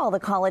this fall, the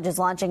college is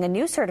launching a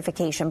new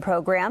certification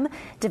program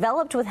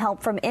developed with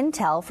help from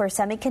Intel for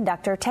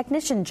semiconductor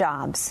technician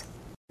jobs.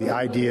 The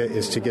idea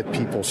is to get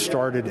people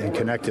started and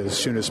connected as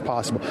soon as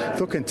possible.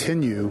 They'll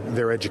continue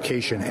their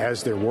education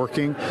as they're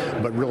working,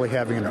 but really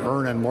having an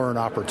earn and learn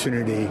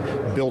opportunity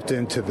built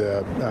into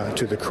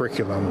the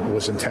curriculum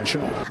was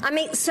intentional.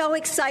 I'm so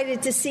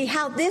excited to see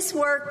how this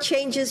work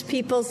changes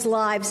people's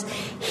lives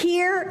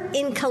here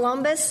in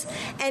Columbus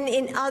and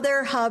in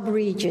other hub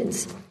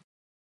regions.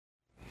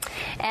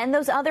 And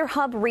those other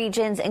hub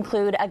regions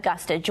include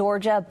Augusta,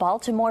 Georgia,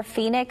 Baltimore,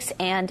 Phoenix,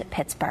 and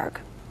Pittsburgh.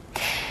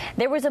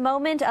 There was a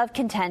moment of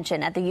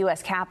contention at the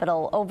U.S.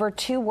 Capitol over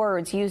 2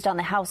 words used on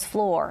the House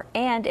floor,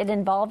 and it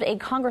involved a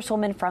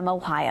congresswoman from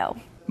Ohio.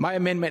 My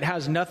amendment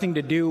has nothing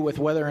to do with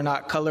whether or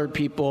not colored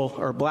people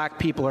or black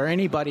people or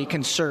anybody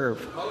can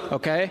serve,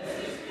 okay?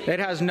 It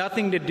has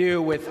nothing to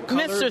do with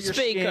color of your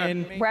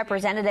skin.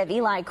 Representative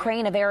Eli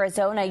Crane of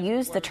Arizona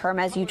used the term,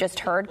 as you just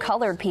heard,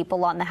 colored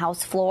people on the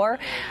House floor.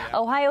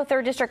 Ohio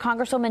 3rd District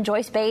Congresswoman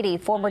Joyce Beatty,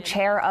 former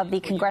chair of the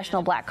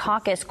Congressional Black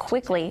Caucus,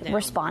 quickly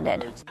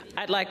responded.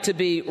 I'd like to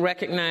be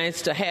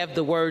recognized to have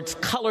the words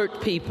colored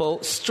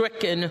people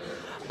stricken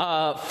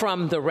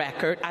from the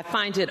record. I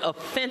find it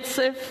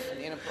offensive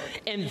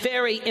and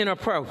very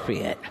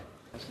inappropriate.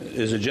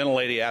 Is the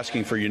gentlelady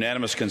asking for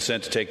unanimous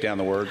consent to take down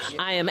the words?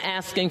 I am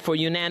asking for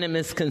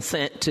unanimous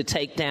consent to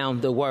take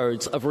down the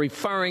words of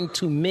referring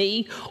to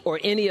me or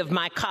any of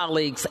my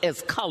colleagues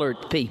as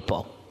colored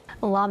people.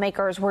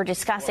 Lawmakers were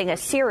discussing a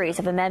series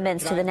of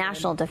amendments to the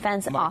National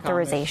Defense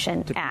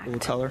Authorization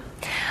Act.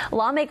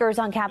 Lawmakers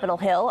on Capitol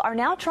Hill are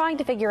now trying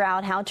to figure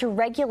out how to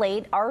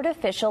regulate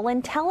artificial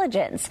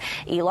intelligence.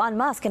 Elon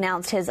Musk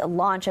announced his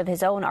launch of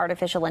his own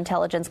artificial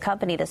intelligence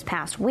company this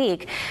past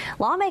week.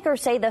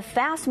 Lawmakers say the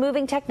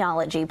fast-moving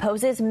technology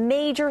poses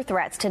major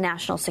threats to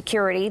national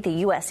security, the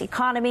U.S.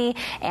 economy,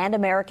 and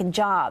American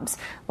jobs.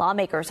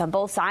 Lawmakers on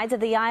both sides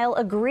of the aisle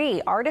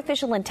agree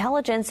artificial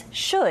intelligence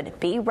should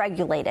be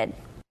regulated.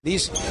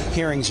 These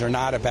hearings are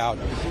not about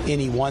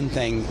any one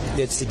thing.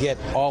 It's to get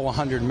all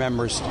 100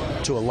 members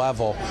to a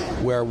level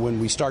where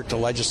when we start to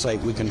legislate,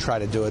 we can try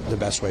to do it the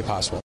best way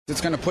possible. It's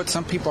going to put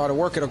some people out of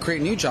work. It'll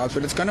create new jobs,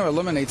 but it's going to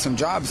eliminate some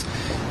jobs,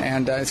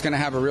 and it's going to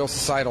have a real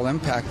societal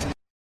impact.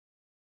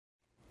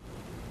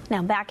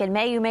 Now, back in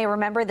May, you may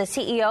remember the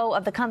CEO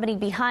of the company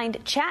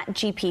behind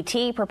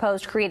ChatGPT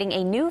proposed creating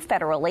a new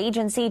federal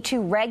agency to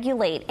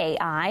regulate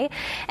AI.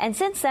 And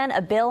since then,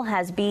 a bill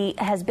has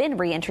been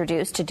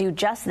reintroduced to do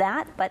just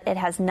that, but it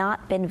has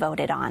not been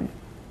voted on.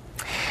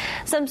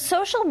 Some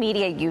social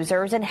media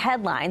users and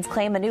headlines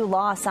claim a new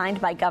law signed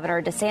by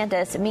Governor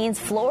DeSantis means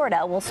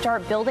Florida will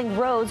start building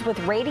roads with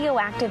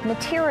radioactive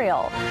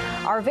material.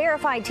 Our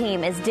Verified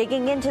team is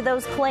digging into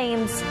those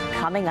claims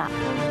coming up.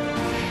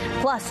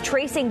 Plus,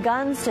 tracing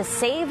guns to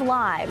save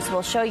lives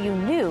will show you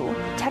new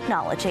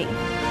technology.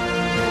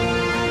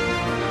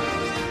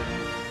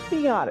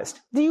 Be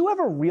honest, do you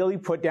ever really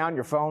put down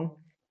your phone?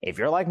 If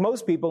you're like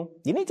most people,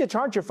 you need to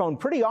charge your phone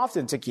pretty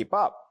often to keep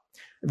up.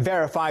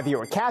 Verify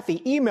viewer Kathy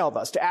emailed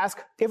us to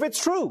ask if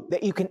it's true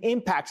that you can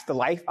impact the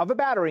life of a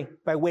battery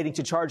by waiting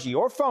to charge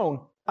your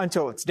phone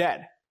until it's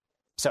dead.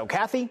 So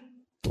Kathy,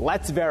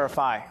 let's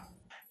verify.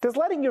 Does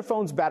letting your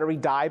phone's battery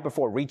die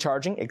before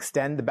recharging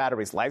extend the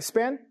battery's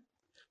lifespan?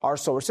 Our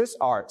sources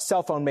are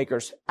cell phone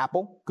makers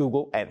Apple,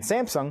 Google, and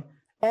Samsung,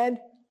 and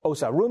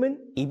Osaruman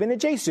Ibn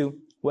Ajesu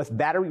with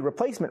battery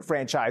replacement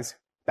franchise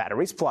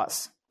Batteries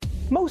Plus.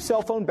 Most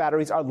cell phone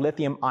batteries are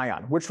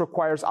lithium-ion, which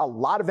requires a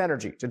lot of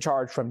energy to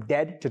charge from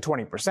dead to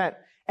 20%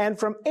 and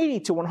from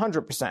 80 to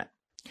 100%.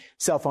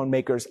 Cell phone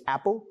makers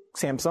Apple,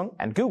 Samsung,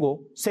 and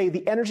Google say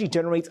the energy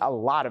generates a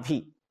lot of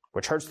heat,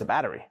 which hurts the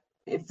battery.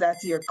 If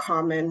that's your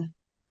common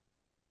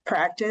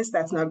practice,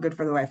 that's not good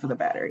for the life of the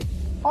battery.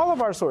 All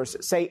of our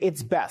sources say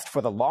it's best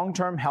for the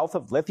long-term health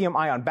of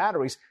lithium-ion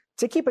batteries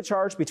to keep a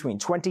charge between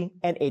 20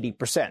 and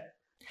 80%.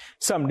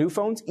 Some new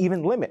phones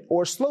even limit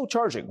or slow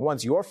charging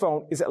once your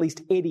phone is at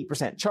least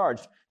 80%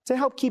 charged to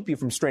help keep you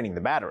from straining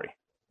the battery.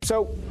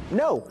 So,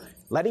 no,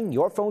 letting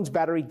your phone's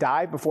battery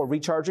die before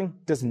recharging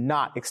does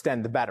not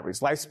extend the battery's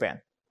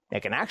lifespan.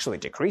 It can actually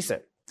decrease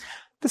it.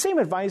 The same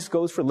advice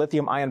goes for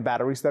lithium-ion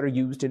batteries that are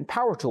used in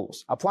power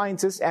tools,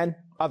 appliances, and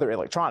other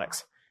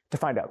electronics. To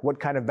find out what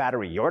kind of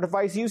battery your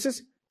device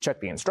uses, check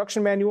the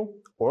instruction manual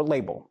or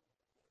label.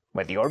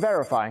 With Your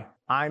Verify,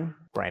 I'm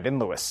Brandon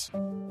Lewis.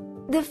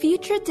 The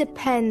future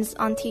depends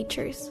on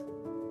teachers.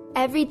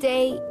 Every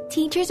day,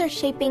 teachers are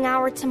shaping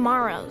our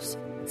tomorrows,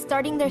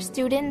 starting their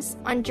students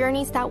on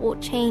journeys that will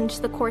change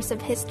the course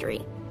of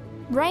history.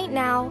 Right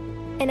now,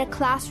 in a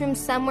classroom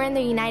somewhere in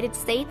the United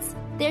States,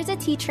 there's a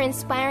teacher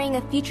inspiring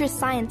a future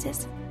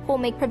scientist who will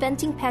make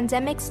preventing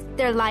pandemics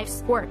their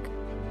life's work,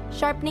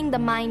 sharpening the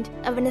mind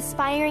of an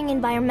aspiring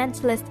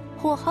environmentalist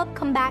who will help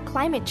combat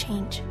climate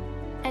change,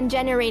 and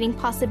generating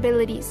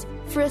possibilities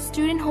for a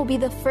student who will be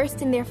the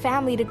first in their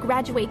family to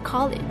graduate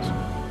college.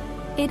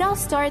 It all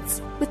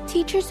starts with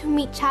teachers who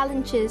meet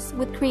challenges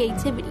with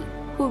creativity,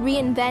 who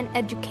reinvent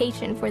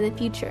education for the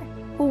future,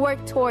 who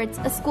work towards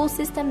a school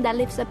system that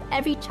lifts up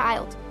every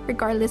child,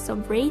 regardless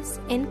of race,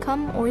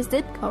 income, or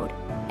zip code,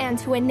 and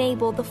to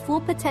enable the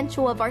full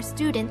potential of our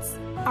students,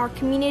 our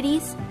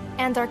communities,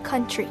 and our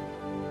country.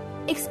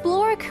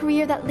 Explore a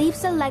career that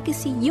leaves a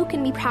legacy you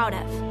can be proud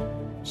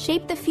of.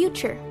 Shape the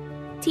future.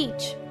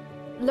 Teach.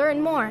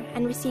 Learn more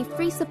and receive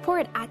free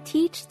support at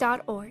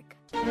teach.org.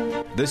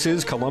 This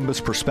is Columbus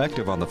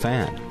Perspective on the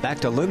Fan. Back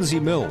to Lindsay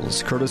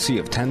Mills, courtesy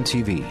of 10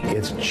 TV.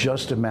 It's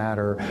just a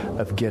matter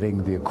of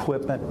getting the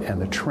equipment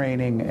and the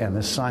training and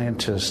the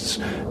scientists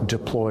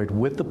deployed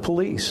with the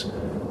police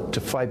to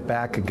fight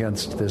back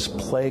against this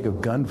plague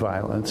of gun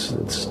violence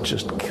that's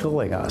just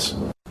killing us.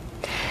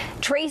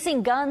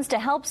 Tracing guns to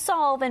help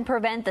solve and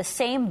prevent the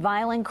same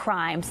violent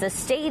crimes. The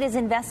state is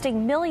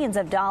investing millions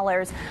of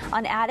dollars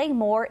on adding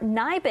more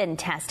NIBIN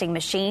testing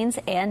machines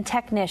and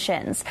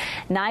technicians.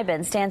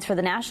 NIBIN stands for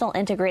the National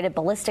Integrated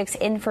Ballistics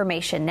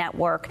Information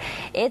Network.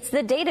 It's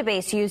the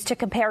database used to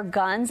compare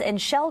guns and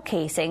shell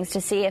casings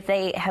to see if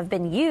they have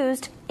been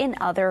used in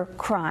other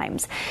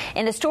crimes.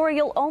 In a story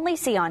you'll only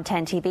see on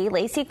 10 TV,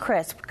 Lacey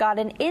Crisp got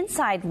an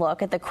inside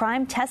look at the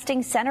Crime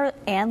Testing Center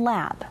and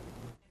Lab.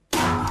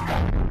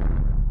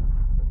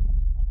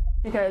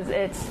 Because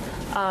it's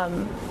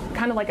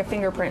kind of like a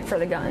fingerprint for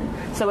the gun.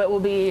 So it will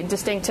be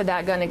distinct to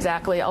that gun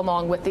exactly,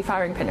 along with the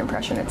firing pin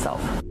impression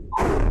itself.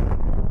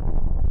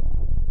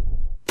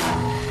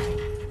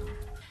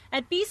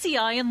 At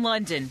BCI in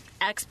London,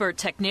 expert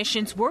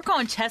technicians work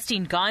on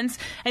testing guns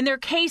and their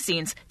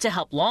casings to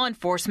help law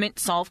enforcement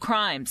solve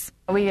crimes.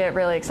 We get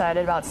really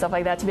excited about stuff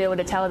like that, to be able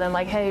to tell them,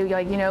 like, hey,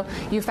 like, you know,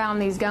 you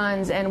found these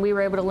guns and we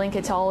were able to link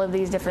it to all of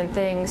these different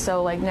things.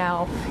 So, like,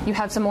 now you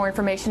have some more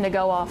information to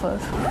go off of.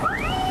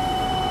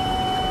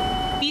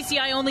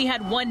 BCI only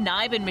had one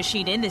NIBIN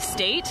machine in the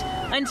state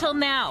until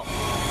now.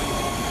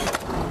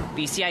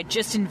 BCI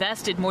just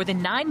invested more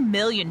than $9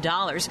 million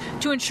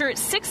to ensure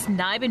 6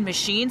 NIBIN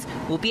machines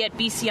will be at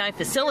BCI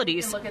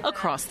facilities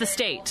across the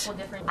state.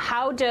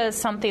 How does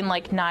something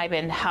like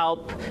NIBIN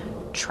help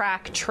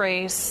track,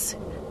 trace,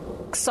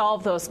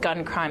 solve those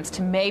gun crimes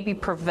to maybe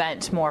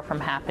prevent more from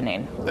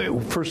happening?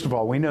 First of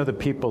all, we know that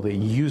people that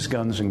use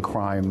guns in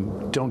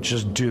crime don't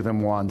just do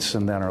them once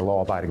and then are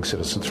law-abiding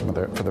citizens for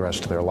the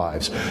rest of their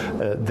lives.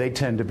 They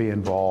tend to be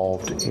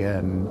involved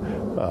in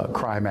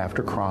crime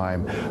after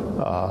crime.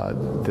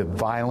 The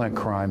violent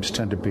crimes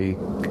tend to be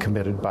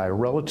committed by a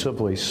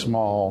relatively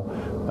small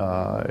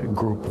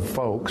group of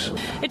folks.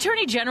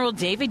 Attorney General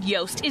David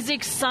Yost is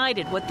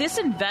excited what this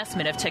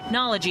investment of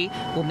technology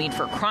will mean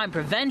for crime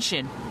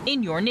prevention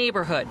in your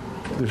neighborhood.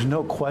 There's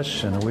no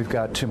question that we've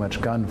got too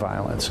much gun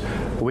violence.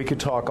 We could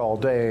talk all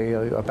day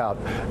about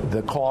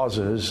the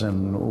causes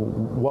and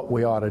what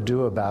we ought to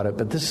do about it,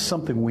 but this is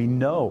something we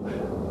know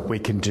we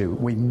can do.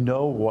 We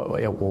know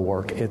what it will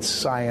work. It's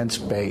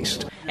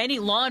science-based. Any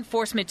law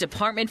enforcement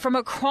department from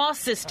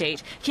across the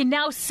state can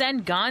now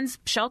send guns,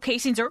 shell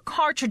casings, or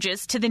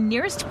cartridges to the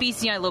nearest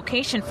BCI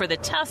location for the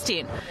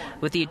testing.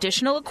 With the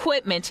additional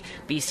equipment,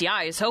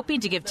 BCI is hoping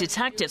to give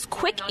detectives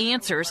quick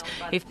answers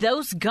if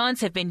those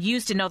guns have been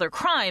used in other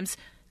crimes,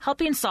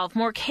 helping solve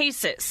more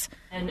cases.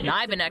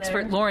 NIBIN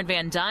expert Lauren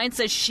Van Dyne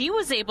says she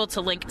was able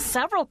to link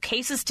several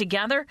cases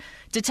together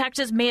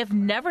detectives may have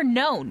never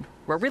known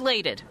were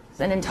related.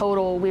 And in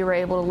total, we were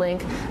able to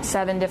link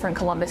 7 different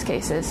Columbus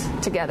cases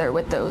together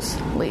with those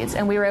leads,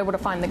 and we were able to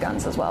find the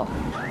guns as well.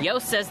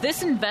 Yost says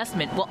this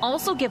investment will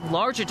also give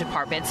larger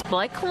departments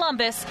like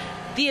Columbus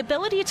the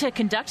ability to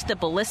conduct the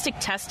ballistic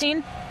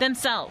testing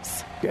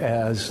themselves.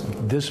 As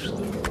this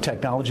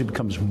technology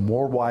becomes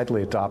more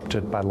widely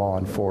adopted by law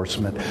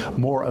enforcement,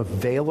 more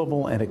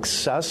available and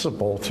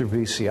accessible through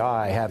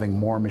BCI, having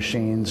more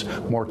machines,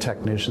 more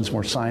technicians,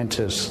 more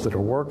scientists that are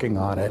working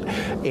on it,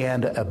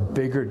 and a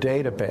bigger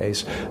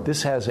database,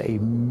 this has a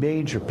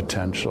major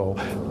potential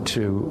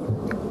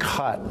to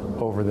cut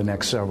over the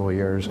next several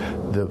years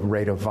the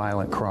rate of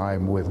violent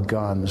crime with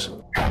guns.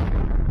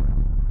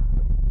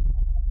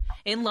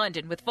 In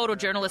London with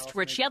photojournalist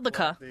Rich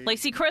Yedlicka,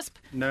 Lacey Crisp,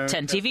 10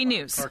 TV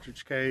News.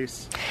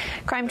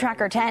 Crime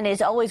Tracker 10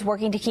 is always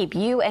working to keep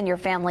you and your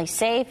family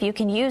safe. You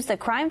can use the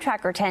Crime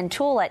Tracker 10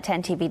 tool at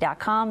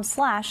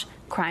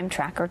 10tv.com/Crime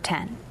Tracker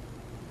 10.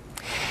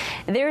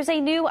 There's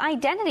a new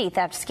identity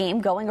theft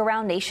scheme going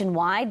around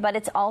nationwide, but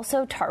it's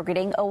also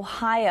targeting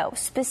Ohio,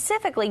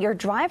 specifically your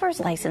driver's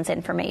license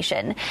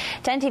information.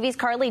 10 TV's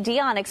Carly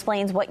Dion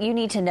explains what you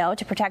need to know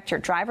to protect your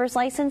driver's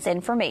license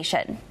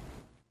information.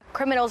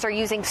 Criminals are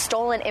using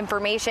stolen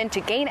information to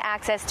gain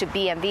access to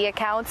BMV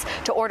accounts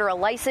to order a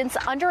license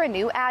under a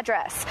new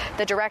address.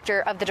 The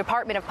director of the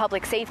Department of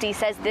Public Safety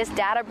says this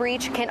data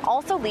breach can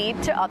also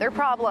lead to other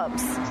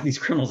problems. These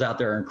criminals out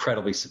there are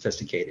incredibly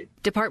sophisticated.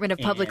 Department of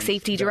Public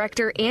Safety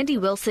Director Andy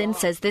Wilson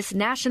says this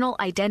national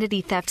identity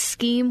theft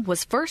scheme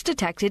was first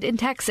detected in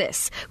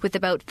Texas, with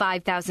about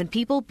 5,000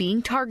 people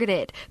being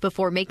targeted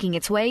before making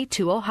its way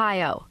to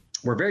Ohio.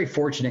 We're very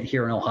fortunate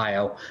here in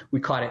Ohio. We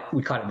caught it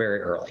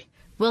very early.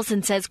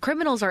 Wilson says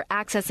criminals are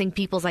accessing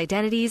people's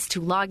identities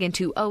to log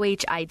into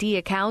OHID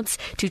accounts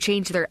to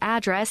change their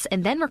address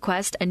and then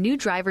request a new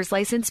driver's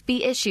license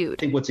be issued.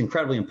 I think what's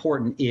incredibly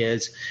important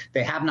is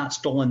they have not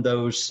stolen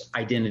those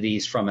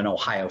identities from an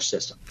Ohio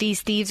system.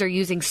 These thieves are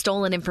using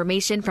stolen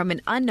information from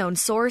an unknown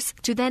source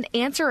to then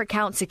answer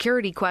account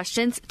security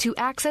questions to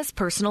access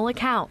personal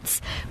accounts.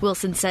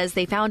 Wilson says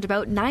they found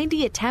about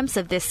 90 attempts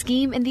of this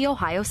scheme in the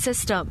Ohio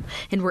system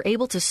and were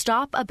able to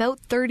stop about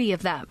 30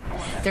 of them.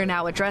 They're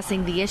now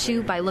addressing the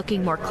issue by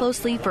looking more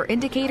closely for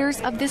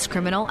indicators of this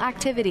criminal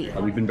activity.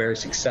 We've been very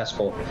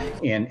successful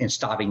in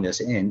stopping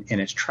this in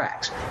its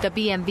tracks. The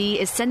BMV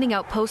is sending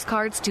out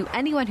postcards to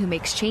anyone who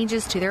makes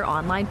changes to their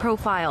online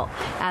profile,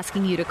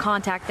 asking you to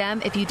contact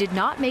them if you did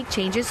not make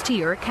changes to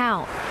your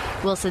account.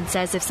 Wilson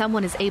says if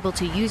someone is able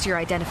to use your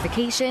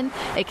identification,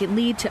 it can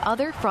lead to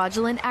other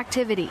fraudulent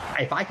activity.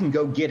 If I can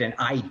go get an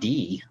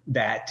ID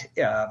that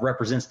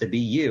represents the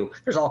BU,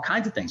 there's all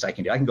kinds of things I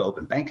can do. I can go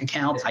open bank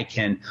accounts. I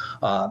can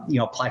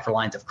apply for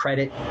lines of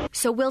credit.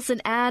 So Wilson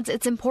adds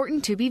it's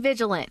important to be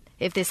vigilant.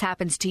 If this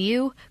happens to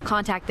you,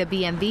 contact the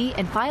BMV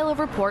and file a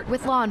report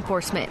with law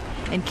enforcement.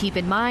 And keep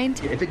in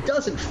mind, if it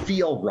doesn't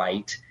feel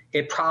right,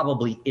 it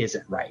probably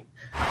isn't right.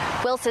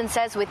 Wilson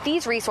says with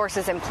these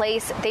resources in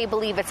place, they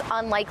believe it's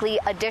unlikely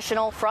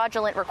additional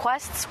fraudulent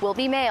requests will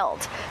be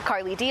mailed.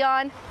 Carly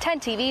Dion, 10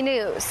 TV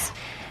News.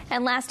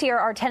 And last year,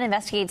 our 10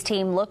 Investigates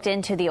team looked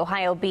into the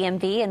Ohio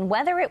BMV and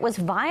whether it was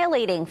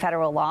violating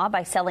federal law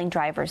by selling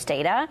driver's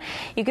data.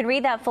 You can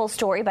read that full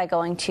story by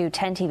going to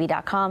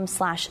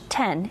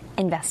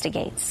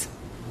 10tv.com/10investigates.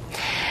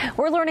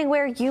 We're learning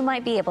where you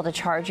might be able to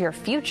charge your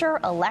future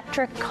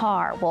electric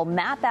car. We'll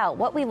map out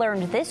what we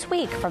learned this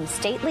week from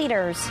state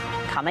leaders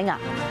coming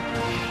up.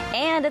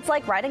 And it's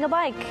like riding a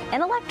bike,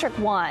 an electric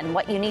one,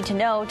 what you need to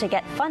know to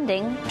get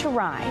funding to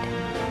ride.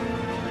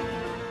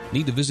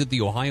 Need to visit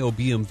the Ohio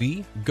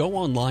BMV? Go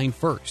online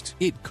first.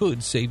 It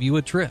could save you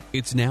a trip.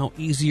 It's now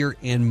easier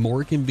and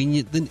more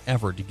convenient than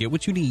ever to get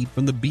what you need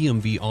from the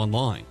BMV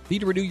online. Need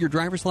to renew your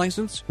driver's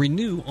license?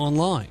 Renew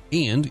online.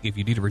 And if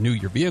you need to renew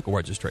your vehicle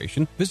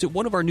registration, visit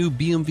one of our new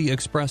BMV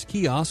Express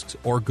kiosks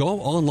or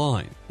go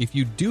online. If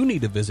you do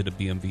need to visit a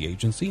BMV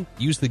agency,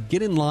 use the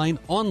Get in Line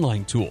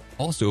online tool,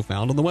 also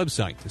found on the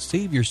website, to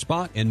save your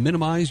spot and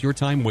minimize your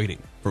time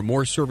waiting. For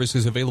more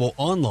services available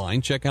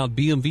online, check out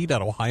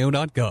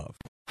bmv.ohio.gov.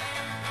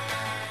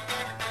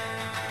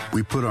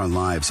 We put our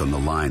lives on the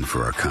line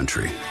for our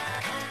country.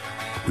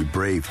 We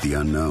braved the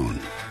unknown.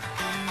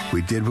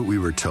 We did what we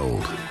were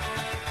told.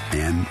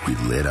 And we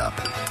lit up.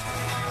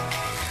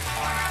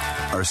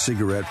 Our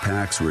cigarette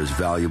packs were as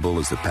valuable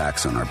as the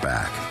packs on our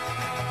back.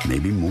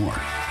 Maybe more.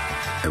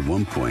 At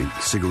one point,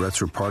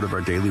 cigarettes were part of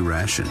our daily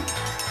ration.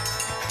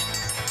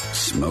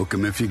 Smoke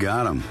 'em if you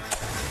got 'em.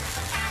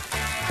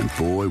 And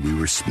boy, we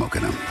were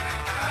smoking 'em.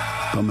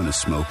 Bumming a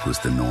smoke was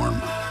the norm.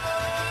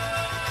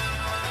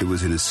 It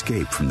was an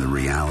escape from the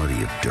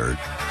reality of dirt,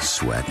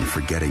 sweat, and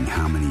forgetting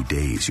how many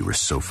days you were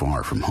so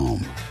far from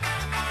home.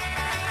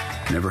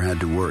 Never had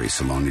to worry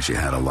so long as you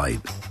had a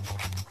light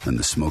and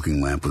the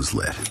smoking lamp was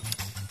lit.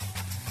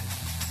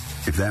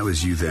 If that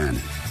was you then,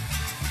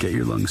 get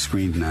your lungs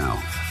screened now.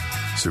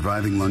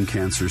 Surviving lung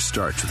cancer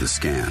starts with a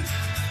scan.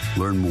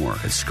 Learn more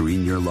at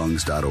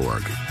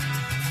screenyourlungs.org.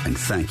 And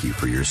thank you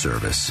for your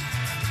service.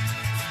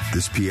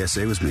 This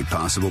PSA was made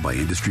possible by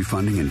industry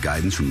funding and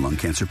guidance from lung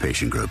cancer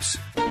patient groups.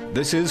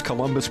 This is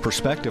Columbus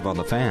Perspective on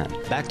the Fan.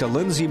 Back to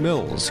Lindsay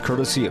Mills,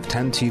 courtesy of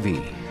 10 TV.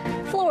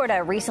 Florida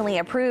Florida recently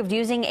approved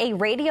using a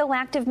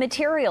radioactive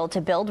material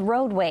to build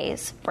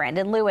roadways.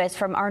 Brandon Lewis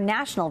from our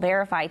National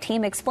Verify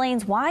team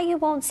explains why you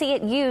won't see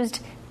it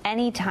used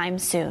anytime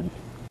soon.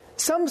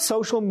 Some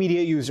social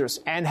media users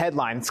and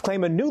headlines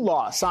claim a new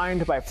law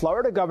signed by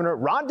Florida Governor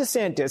Ron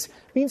DeSantis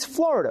means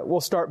Florida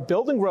will start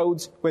building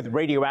roads with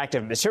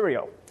radioactive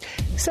material.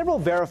 Several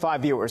Verify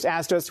viewers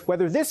asked us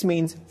whether this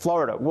means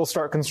Florida will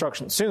start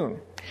construction soon.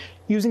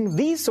 Using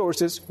these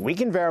sources, we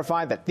can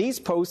verify that these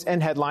posts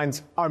and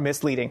headlines are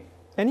misleading.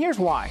 And here's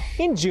why.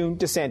 In June,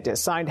 DeSantis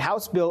signed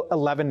House Bill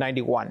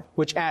 1191,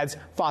 which adds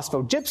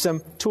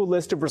phosphogypsum to a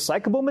list of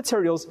recyclable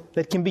materials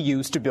that can be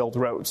used to build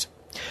roads.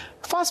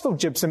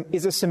 Phosphogypsum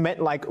is a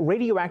cement-like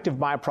radioactive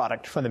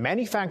byproduct from the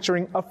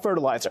manufacturing of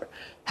fertilizer.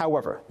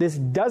 However, this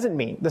doesn't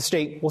mean the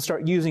state will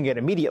start using it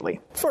immediately.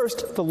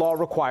 First, the law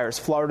requires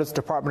Florida's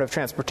Department of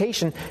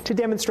Transportation to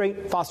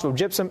demonstrate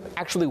phosphogypsum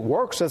actually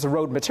works as a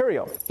road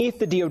material. If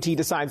the DOT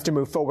decides to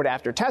move forward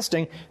after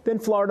testing, then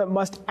Florida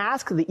must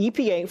ask the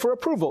EPA for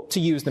approval to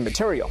use the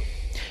material.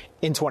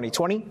 In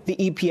 2020, the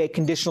EPA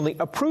conditionally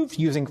approved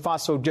using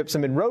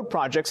phosphogypsum in road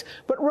projects,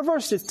 but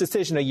reversed its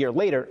decision a year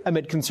later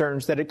amid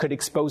concerns that it could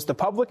expose the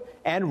public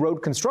and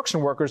road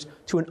construction workers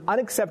to an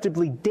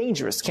unacceptably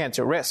dangerous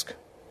cancer risk.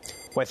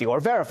 With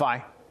your Verify,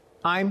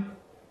 I'm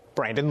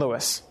Brandon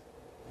Lewis.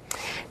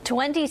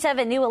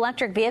 27 new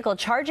electric vehicle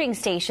charging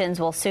stations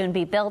will soon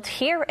be built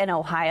here in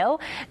Ohio.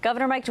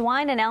 Governor Mike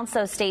DeWine announced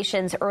those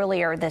stations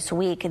earlier this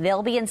week.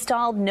 They'll be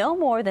installed no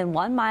more than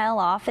 1 mile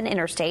off an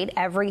interstate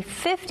every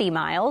 50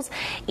 miles.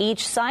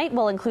 Each site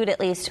will include at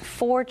least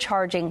 4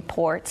 charging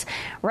ports.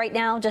 Right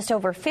now, just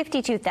over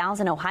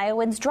 52,000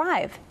 Ohioans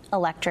drive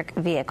electric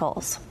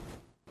vehicles.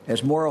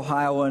 As more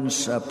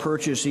Ohioans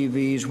purchase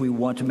EVs, we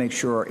want to make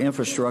sure our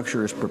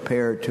infrastructure is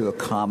prepared to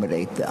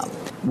accommodate them.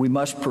 We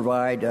must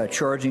provide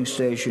charging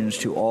stations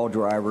to all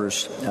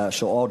drivers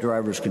so all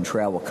drivers can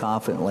travel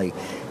confidently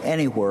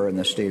anywhere in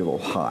the state of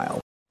Ohio.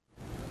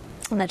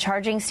 And the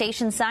charging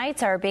station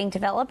sites are being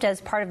developed as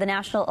part of the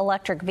National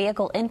Electric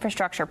Vehicle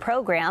Infrastructure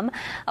Program.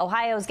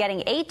 Ohio is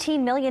getting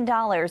 $18 million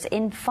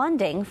in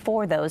funding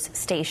for those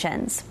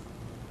stations.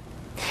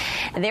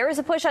 There is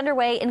a push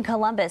underway in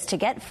Columbus to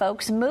get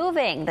folks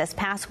moving. This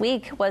past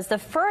week was the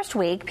first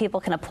week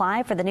people can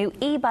apply for the new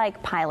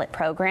e-bike pilot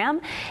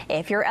program.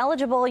 If you're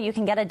eligible, you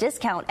can get a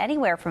discount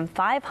anywhere from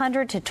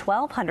 $500 to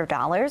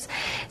 $1,200.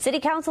 City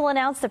Council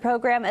announced the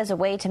program as a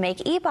way to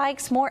make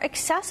e-bikes more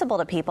accessible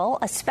to people,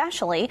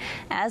 especially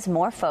as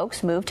more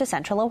folks move to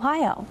Central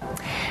Ohio.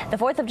 The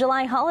 4th of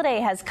July holiday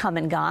has come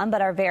and gone,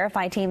 but our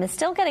Verify team is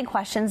still getting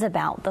questions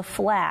about the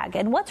flag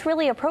and what's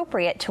really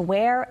appropriate to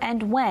wear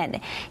and when.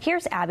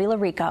 Here's Abby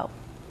Larico.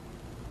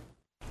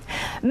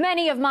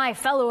 Many of my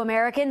fellow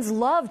Americans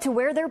love to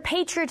wear their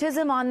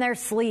patriotism on their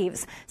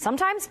sleeves,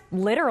 sometimes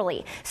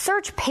literally.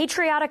 Search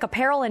patriotic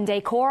apparel and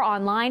decor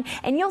online,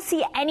 and you'll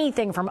see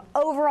anything from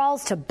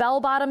overalls to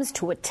bell-bottoms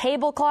to a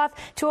tablecloth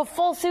to a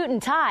full suit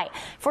and tie.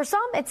 For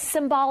some, it's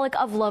symbolic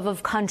of love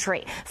of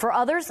country. For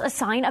others, a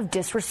sign of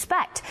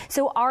disrespect.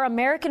 So are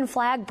American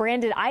flag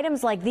branded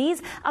items like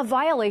these a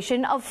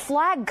violation of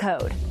flag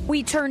code?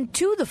 We turn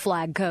to the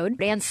flag code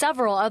and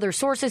several other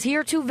sources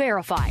here to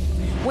verify.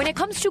 When it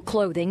comes to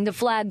clothing, the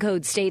flag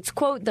code states,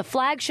 quote, the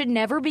flag should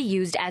never be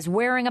used as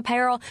wearing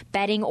apparel,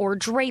 bedding, or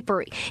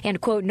drapery,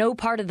 and, quote, no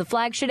part of the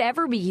flag should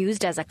ever be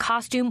used as a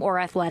costume or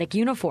athletic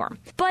uniform.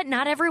 But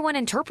not everyone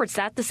interprets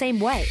that the same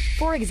way.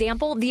 For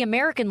example, the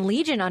American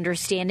Legion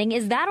understanding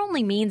is that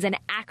only means an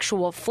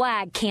actual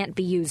flag can't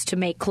be used to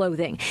make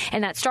clothing,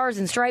 and that stars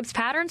and stripes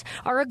patterns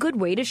are a good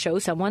way to show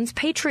someone's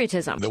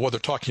patriotism. What they're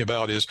talking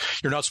about is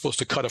you're not supposed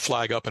to cut a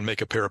flag up and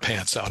make a pair of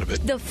pants out of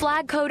it. The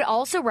flag code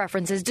also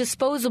references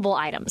disposable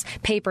items,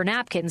 paper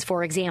napkins,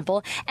 for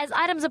example, as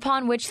items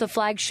upon which the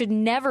flag should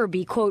never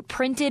be, quote,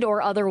 printed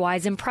or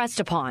otherwise impressed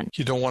upon.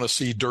 You don't want to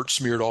see dirt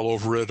smeared all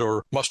over it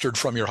or mustard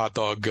from your hot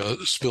dog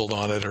spilled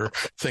on it or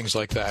things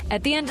like that.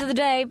 At the end of the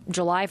day,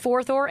 July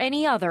 4th or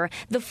any other,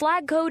 the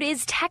flag code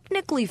is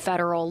technically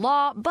federal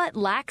law, but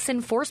lacks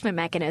enforcement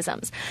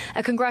mechanisms.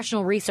 A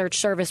Congressional Research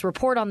Service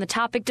report on the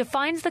topic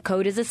defines the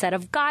code as a set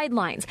of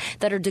guidelines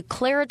that are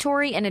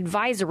declaratory and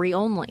advisory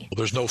only.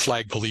 There's no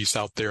flag police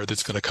out there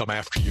that's going to come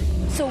after you.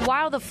 So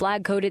while the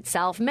flag code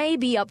itself may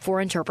be up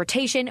for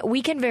interpretation,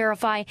 we can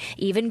verify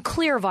even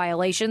clear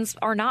violations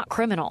are not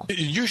criminal. It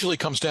usually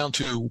comes down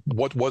to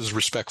what was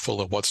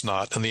respectful and what's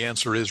not, and the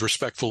answer is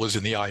respectful is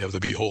in the eye of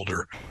the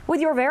beholder. With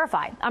your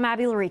Verify, I'm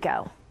Abby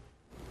Larico.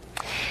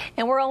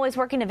 And we're always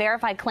working to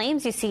verify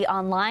claims you see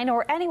online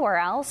or anywhere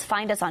else.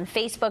 Find us on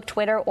Facebook,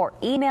 Twitter, or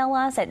email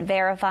us at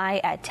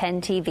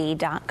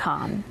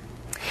verify@10tv.com.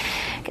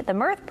 The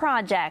Mirth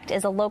Project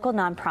is a local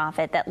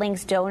nonprofit that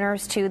links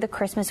donors to the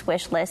Christmas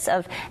wish lists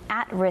of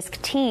at-risk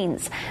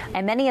teens.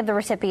 And many of the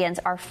recipients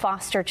are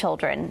foster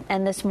children.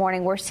 And this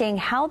morning, we're seeing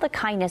how the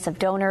kindness of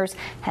donors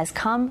has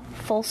come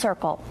full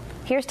circle.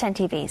 Here's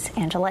 10TV's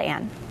Angela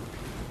Ann.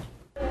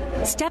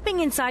 Stepping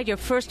inside your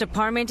first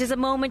apartment is a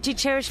moment you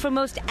cherish for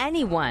most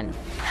anyone.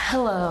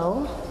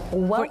 Hello.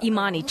 For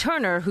Imani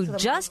Turner, who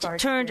just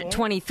turned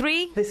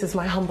 23, this is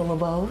my humble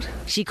abode.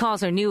 She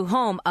calls her new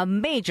home a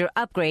major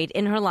upgrade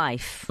in her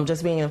life.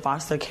 Just being in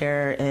foster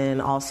care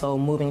and also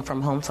moving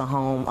from home to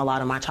home, a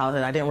lot of my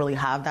childhood, I didn't really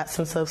have that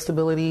sense of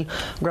stability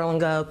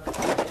growing up.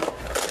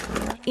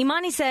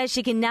 Imani says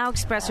she can now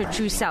express her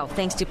true self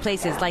thanks to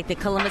places like the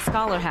Columbus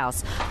Scholar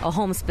House, a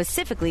home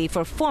specifically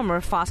for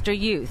former foster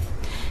youth.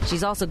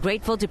 She's also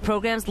grateful to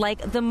programs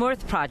like the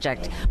Mirth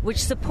Project,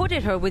 which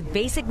supported her with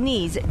basic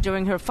needs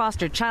during her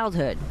foster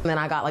childhood. And then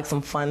I got like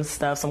some fun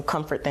stuff, some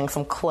comfort things,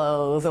 some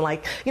clothes, and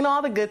like,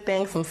 all the good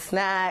things, some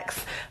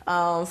snacks.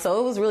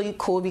 So it was really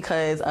cool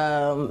because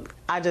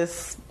I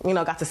just,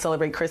 got to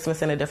celebrate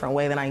Christmas in a different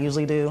way than I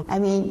usually do. I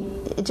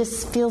mean, it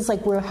just feels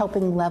like we're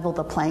helping level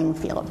the playing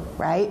field,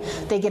 right?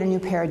 They get a new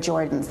pair of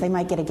Jordans. They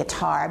might get a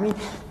guitar. I mean,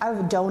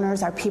 our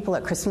donors, our people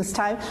at Christmas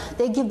time,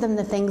 they give them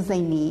the things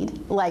they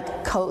need,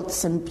 like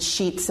coats and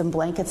sheets and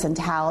blankets and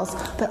towels,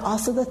 but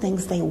also the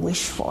things they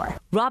wish for.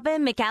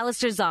 Robin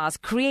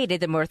McAllister-Zoss created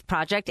the Mirth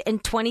Project in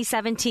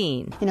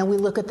 2017. We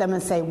look at them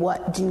and say,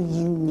 what do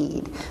you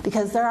need?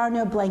 Because there are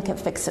no blanket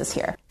fixes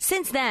here.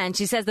 Since then,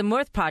 she says the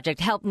Mirth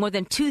Project helped more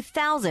than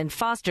 2,000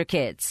 foster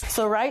kids.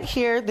 So right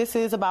here, this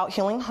is about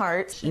healing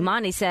hearts.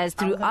 Imani says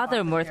through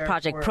other Mirth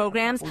Project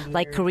programs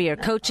like career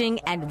coaching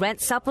and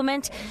rent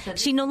supplement,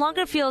 she no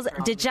longer feels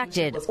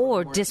dejected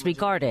or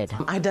disregarded.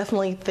 I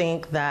definitely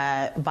think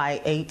that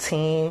by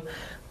 18,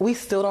 we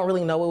still don't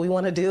really know what we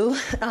want to do,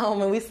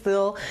 and we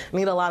still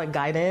need a lot of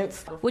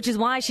guidance. Which is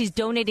why she's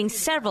donating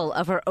several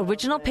of her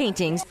original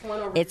paintings.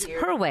 It's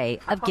her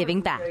way of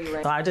giving back.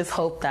 So I just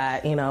hope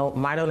that,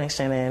 my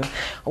donation and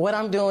what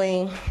I'm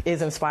doing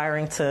is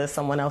inspiring to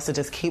someone else to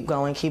just keep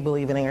going, keep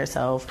believing in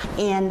yourself.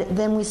 And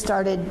then we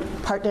started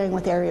partnering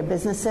with area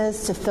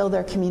businesses to fill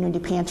their community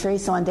pantry.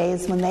 So on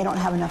days when they don't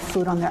have enough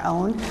food on their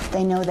own,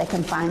 they know they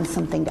can find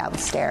something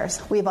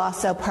downstairs. We've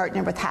also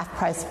partnered with Half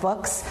Price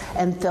Books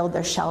and filled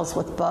their shelves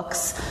with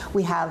books.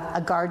 We have a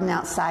garden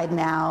outside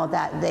now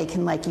that they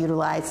can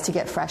utilize to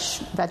get fresh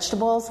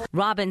vegetables.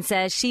 Robin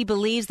says she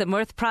believes the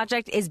Mirth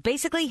Project is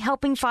basically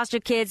helping foster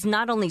kids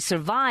not only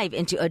survive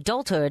into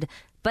adulthood,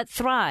 but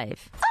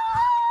thrive.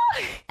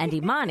 And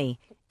Imani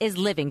is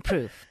living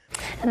proof.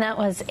 And that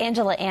was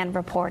Angela Ann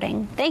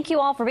reporting. Thank you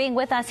all for being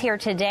with us here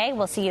today.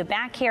 We'll see you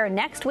back here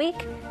next week.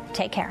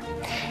 Take care.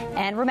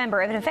 And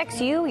remember, if it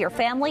affects you, your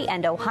family,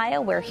 and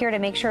Ohio, we're here to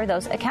make sure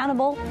those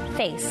accountable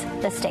face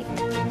the state.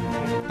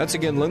 That's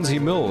again Lindsay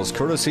Mills,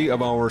 courtesy of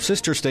our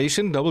sister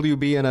station,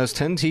 WBNS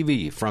 10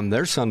 TV, from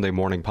their Sunday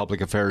morning public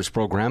affairs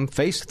program,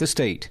 Face the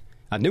State.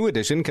 A new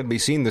edition can be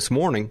seen this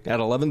morning at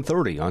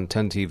 11:30 on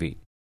 10 TV.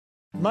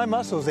 My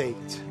muscles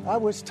ached. I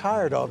was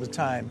tired all the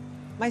time.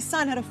 My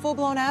son had a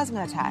full-blown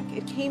asthma attack.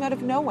 It came out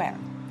of nowhere.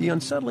 The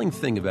unsettling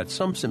thing about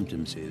some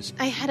symptoms is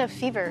I had a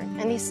fever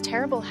and these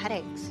terrible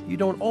headaches. You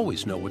don't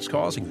always know what's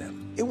causing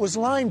them. It was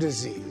Lyme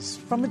disease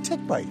from a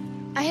tick bite.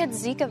 I had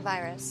Zika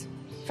virus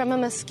from a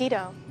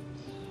mosquito.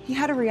 He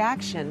had a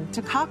reaction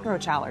to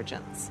cockroach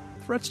allergens.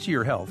 Threats to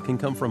your health can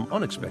come from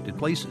unexpected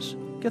places.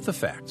 Get the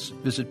facts.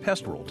 Visit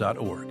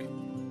pestworld.org.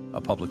 A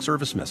public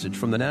service message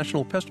from the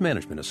National Pest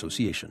Management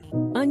Association.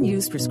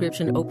 Unused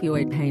prescription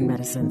opioid pain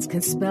medicines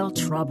can spell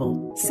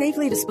trouble.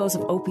 Safely dispose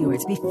of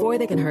opioids before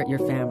they can hurt your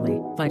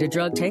family. Find a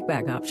drug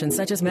take-back option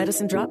such as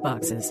medicine drop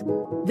boxes.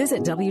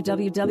 Visit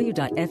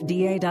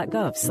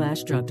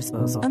www.fda.gov/drug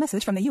disposal. A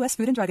message from the U.S.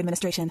 Food and Drug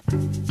Administration.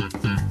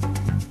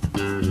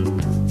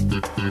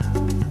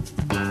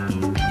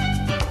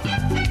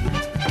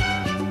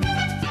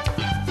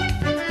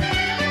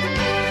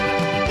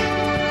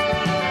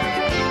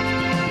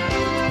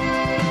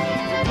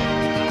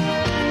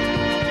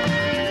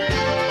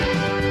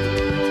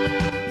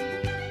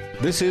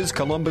 This is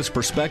Columbus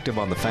Perspective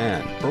on the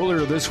Fan.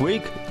 Earlier this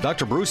week,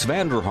 Dr. Bruce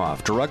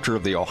Vanderhoff, director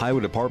of the Ohio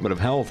Department of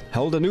Health,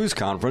 held a news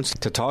conference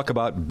to talk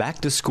about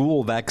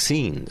back-to-school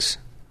vaccines.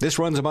 This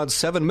runs about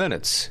 7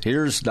 minutes.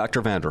 Here's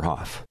Dr.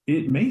 Vanderhoff.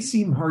 It may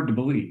seem hard to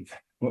believe,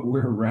 but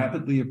we're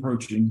rapidly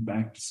approaching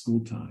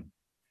back-to-school time.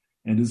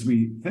 And as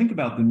we think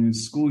about the new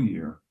school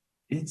year,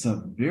 it's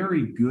a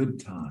very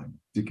good time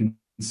to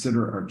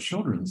consider our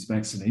children's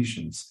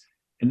vaccinations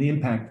and the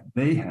impact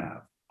they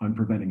have on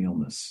preventing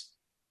illness.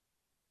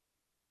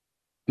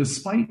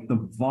 Despite the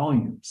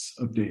volumes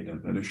of data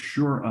that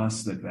assure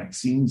us that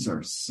vaccines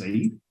are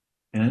safe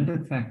and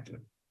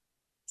effective,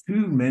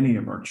 too many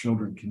of our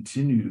children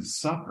continue to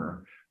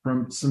suffer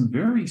from some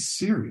very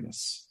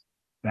serious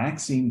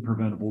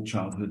vaccine-preventable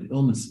childhood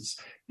illnesses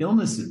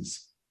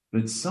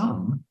that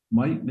some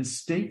might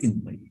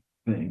mistakenly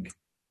think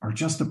are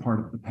just a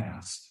part of the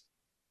past.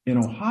 In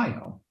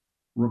Ohio,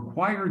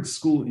 required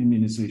school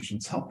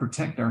immunizations help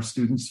protect our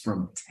students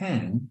from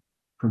 10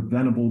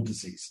 preventable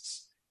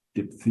diseases: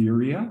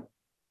 diphtheria,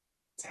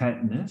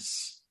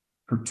 tetanus,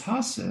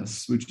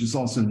 pertussis, which is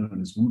also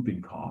known as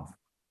whooping cough,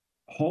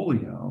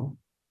 polio,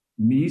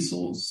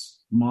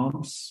 measles,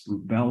 mumps,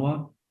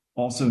 rubella,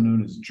 also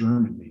known as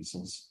German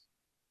measles,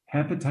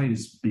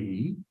 hepatitis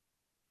B,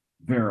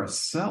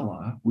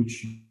 varicella,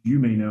 which you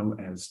may know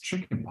as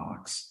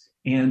chickenpox,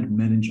 and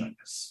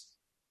meningitis.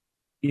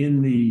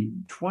 In the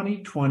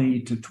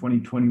 2020 to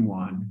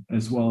 2021,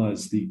 as well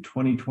as the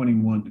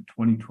 2021 to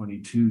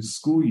 2022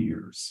 school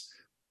years,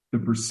 the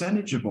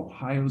percentage of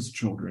Ohio's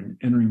children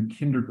entering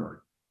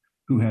kindergarten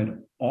who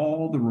had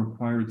all the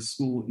required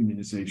school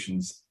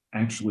immunizations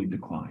actually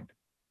declined.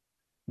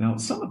 Now,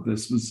 some of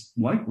this was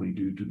likely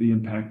due to the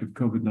impact of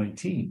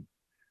COVID-19.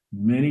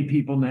 Many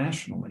people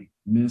nationally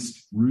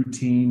missed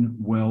routine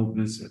well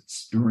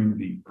visits during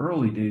the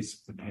early days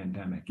of the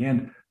pandemic,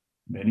 and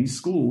many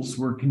schools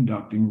were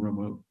conducting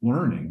remote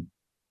learning,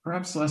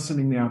 perhaps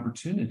lessening the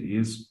opportunity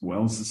as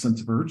well as the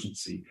sense of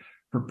urgency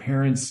for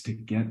parents to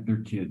get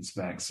their kids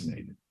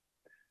vaccinated.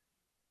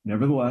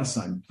 Nevertheless,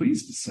 I'm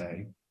pleased to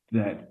say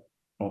that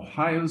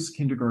Ohio's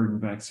kindergarten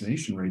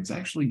vaccination rates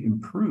actually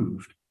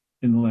improved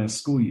in the last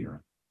school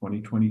year,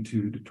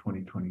 2022 to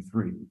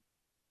 2023,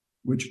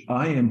 which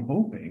I am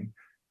hoping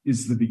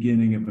is the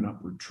beginning of an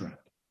upward trend.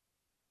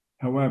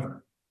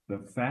 However, the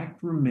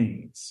fact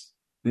remains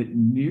that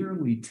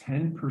nearly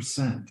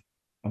 10%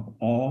 of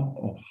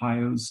all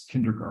Ohio's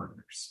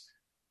kindergartners,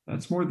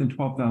 that's more than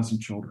 12,000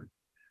 children,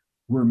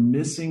 were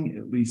missing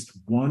at least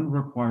one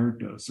required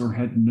dose or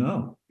had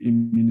no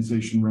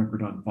immunization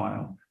record on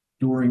file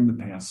during the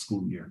past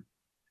school year.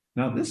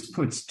 Now, this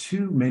puts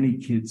too many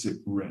kids at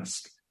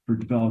risk for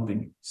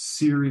developing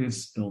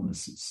serious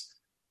illnesses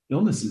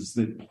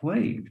that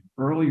plagued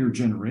earlier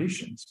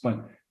generations,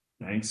 but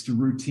thanks to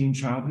routine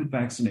childhood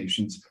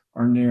vaccinations,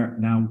 are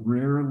now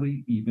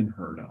rarely even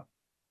heard of.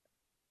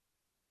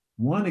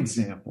 One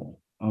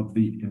example of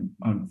the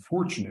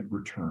unfortunate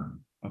return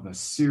of a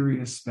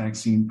serious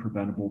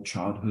vaccine-preventable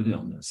childhood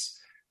illness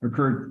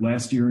occurred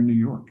last year in New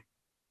York,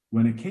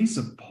 when a case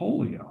of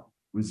polio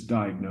was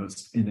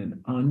diagnosed in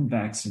an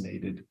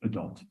unvaccinated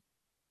adult.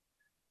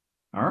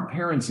 Our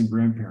parents and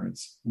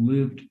grandparents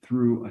lived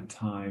through a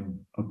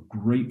time of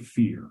great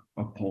fear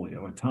of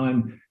polio, a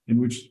time in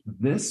which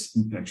this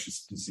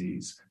infectious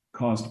disease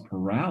caused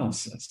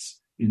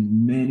paralysis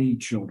in many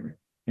children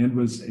and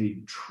was a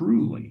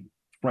truly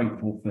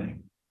frightful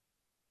thing.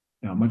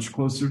 Now, much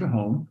closer to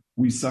home,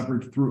 we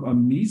suffered through a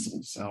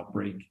measles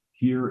outbreak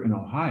here in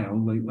Ohio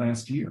late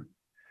last year.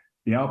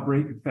 The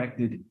outbreak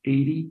affected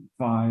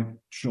 85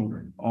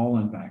 children, all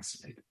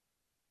unvaccinated.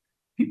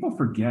 People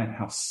forget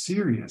how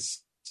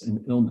serious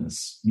an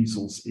illness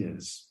measles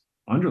is,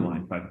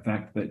 underlined by the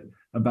fact that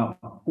about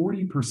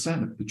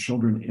 40% of the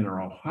children in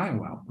our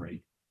Ohio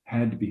outbreak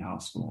had to be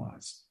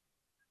hospitalized.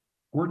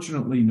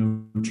 Fortunately,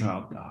 no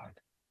child died.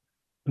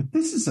 But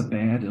this is a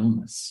bad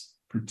illness,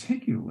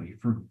 particularly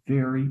for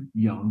very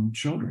young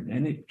children,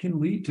 and it can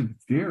lead to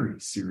very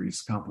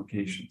serious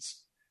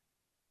complications.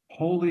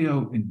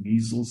 Polio and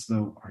measles,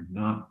 though, are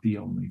not the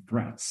only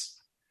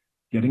threats.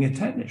 Getting a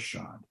tetanus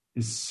shot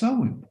is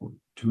so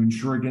important to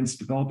ensure against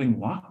developing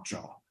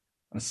lockjaw,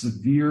 a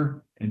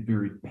severe and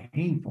very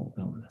painful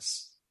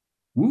illness.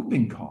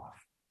 Whooping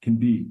cough can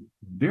be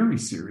very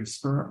serious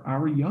for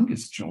our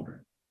youngest children.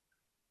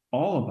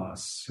 All of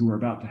us who are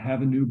about to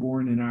have a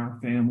newborn in our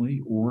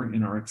family or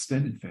in our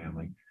extended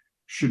family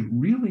should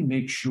really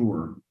make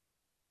sure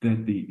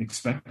that the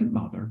expectant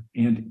mother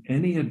and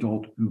any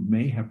adult who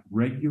may have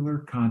regular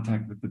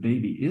contact with the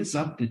baby is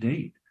up to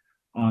date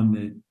on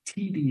the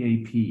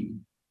TDAP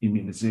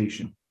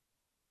immunization.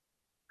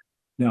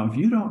 Now, if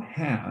you don't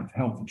have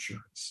health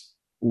insurance,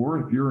 or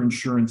if your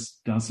insurance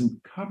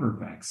doesn't cover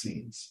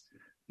vaccines,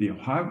 the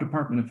Ohio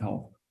Department of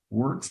Health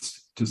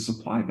works to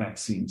supply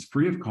vaccines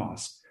free of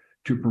cost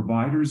to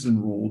providers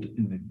enrolled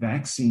in the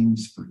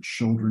Vaccines for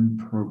Children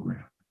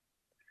program.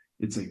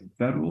 It's a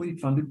federally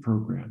funded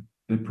program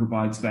that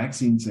provides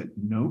vaccines at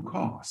no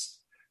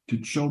cost to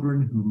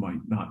children who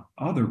might not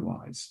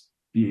otherwise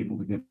be able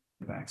to get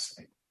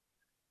vaccinated.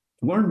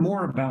 To learn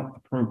more about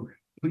the program,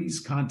 please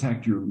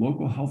contact your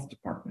local health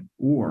department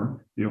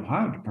or the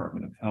Ohio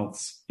Department of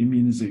Health's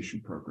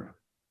immunization program.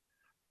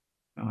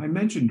 Now, I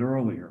mentioned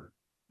earlier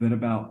that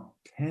about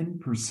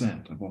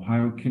 10% of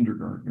Ohio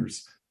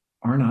kindergartners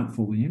are not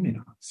fully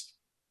immunized.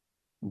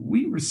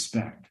 We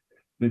respect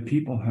that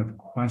people have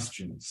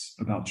questions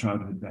about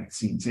childhood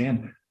vaccines,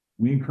 and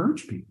we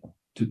encourage people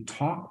to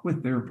talk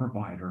with their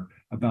provider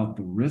about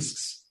the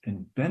risks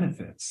and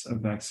benefits of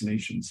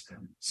vaccinations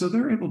so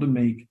they're able to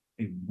make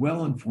a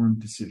well-informed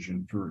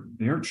decision for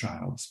their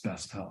child's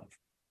best health.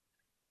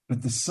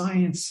 But the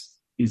science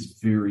is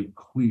very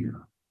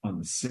clear on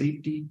the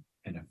safety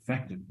and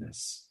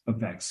effectiveness of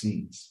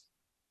vaccines.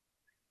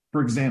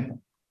 For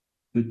example,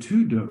 the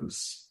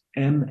 2-dose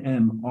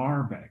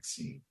MMR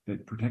vaccine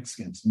that protects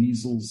against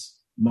measles,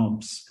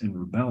 mumps, and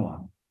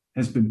rubella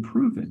has been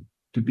proven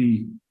to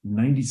be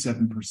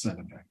 97%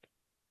 effective.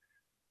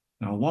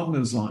 Now, along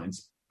those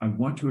lines, I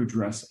want to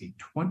address a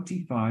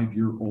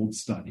 25-year-old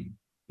study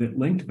that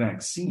linked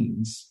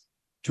vaccines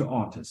to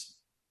autism.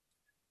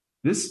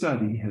 This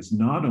study has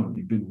not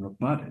only been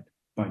rebutted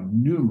by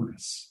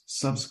numerous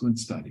subsequent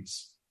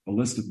studies, a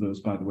list of those,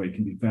 by the way,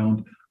 can be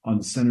found on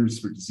the Centers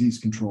for Disease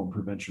Control and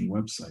Prevention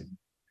website,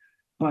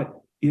 but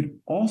it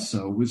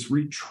also was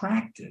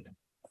retracted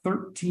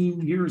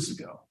 13 years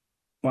ago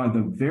by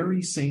the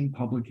very same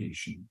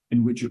publication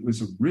in which it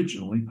was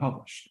originally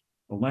published.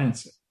 The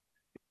Lancet,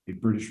 a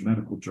British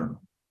medical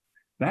journal.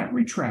 That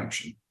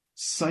retraction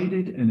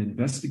cited an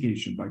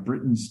investigation by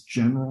Britain's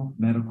General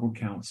Medical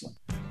Council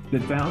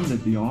that found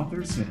that the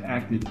authors had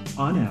acted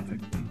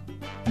unethically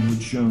and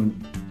had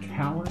shown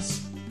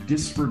callous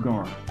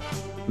disregard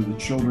for the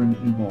children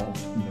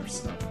involved in their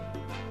study.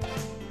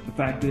 The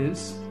fact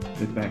is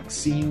that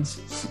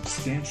vaccines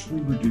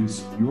substantially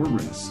reduce your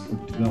risk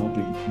of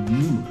developing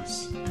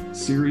numerous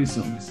serious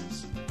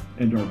illnesses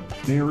and are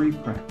very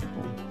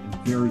practical and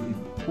very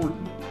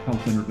important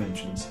health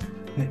interventions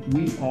that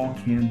we all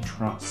can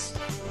trust.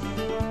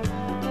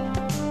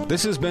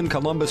 This has been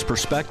Columbus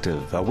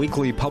Perspective, a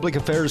weekly public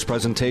affairs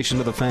presentation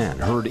of The Fan,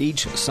 heard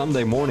each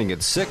Sunday morning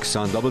at 6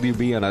 on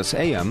WBNS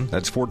AM,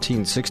 that's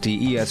 1460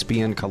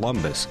 ESPN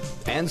Columbus,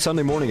 and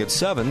Sunday morning at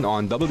 7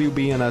 on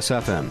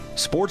WBNS FM,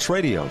 Sports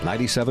Radio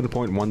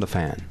 97.1 The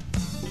Fan.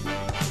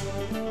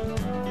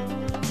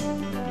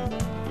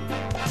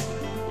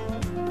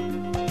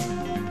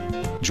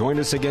 Join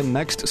us again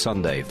next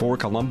Sunday for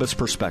Columbus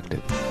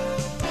Perspective.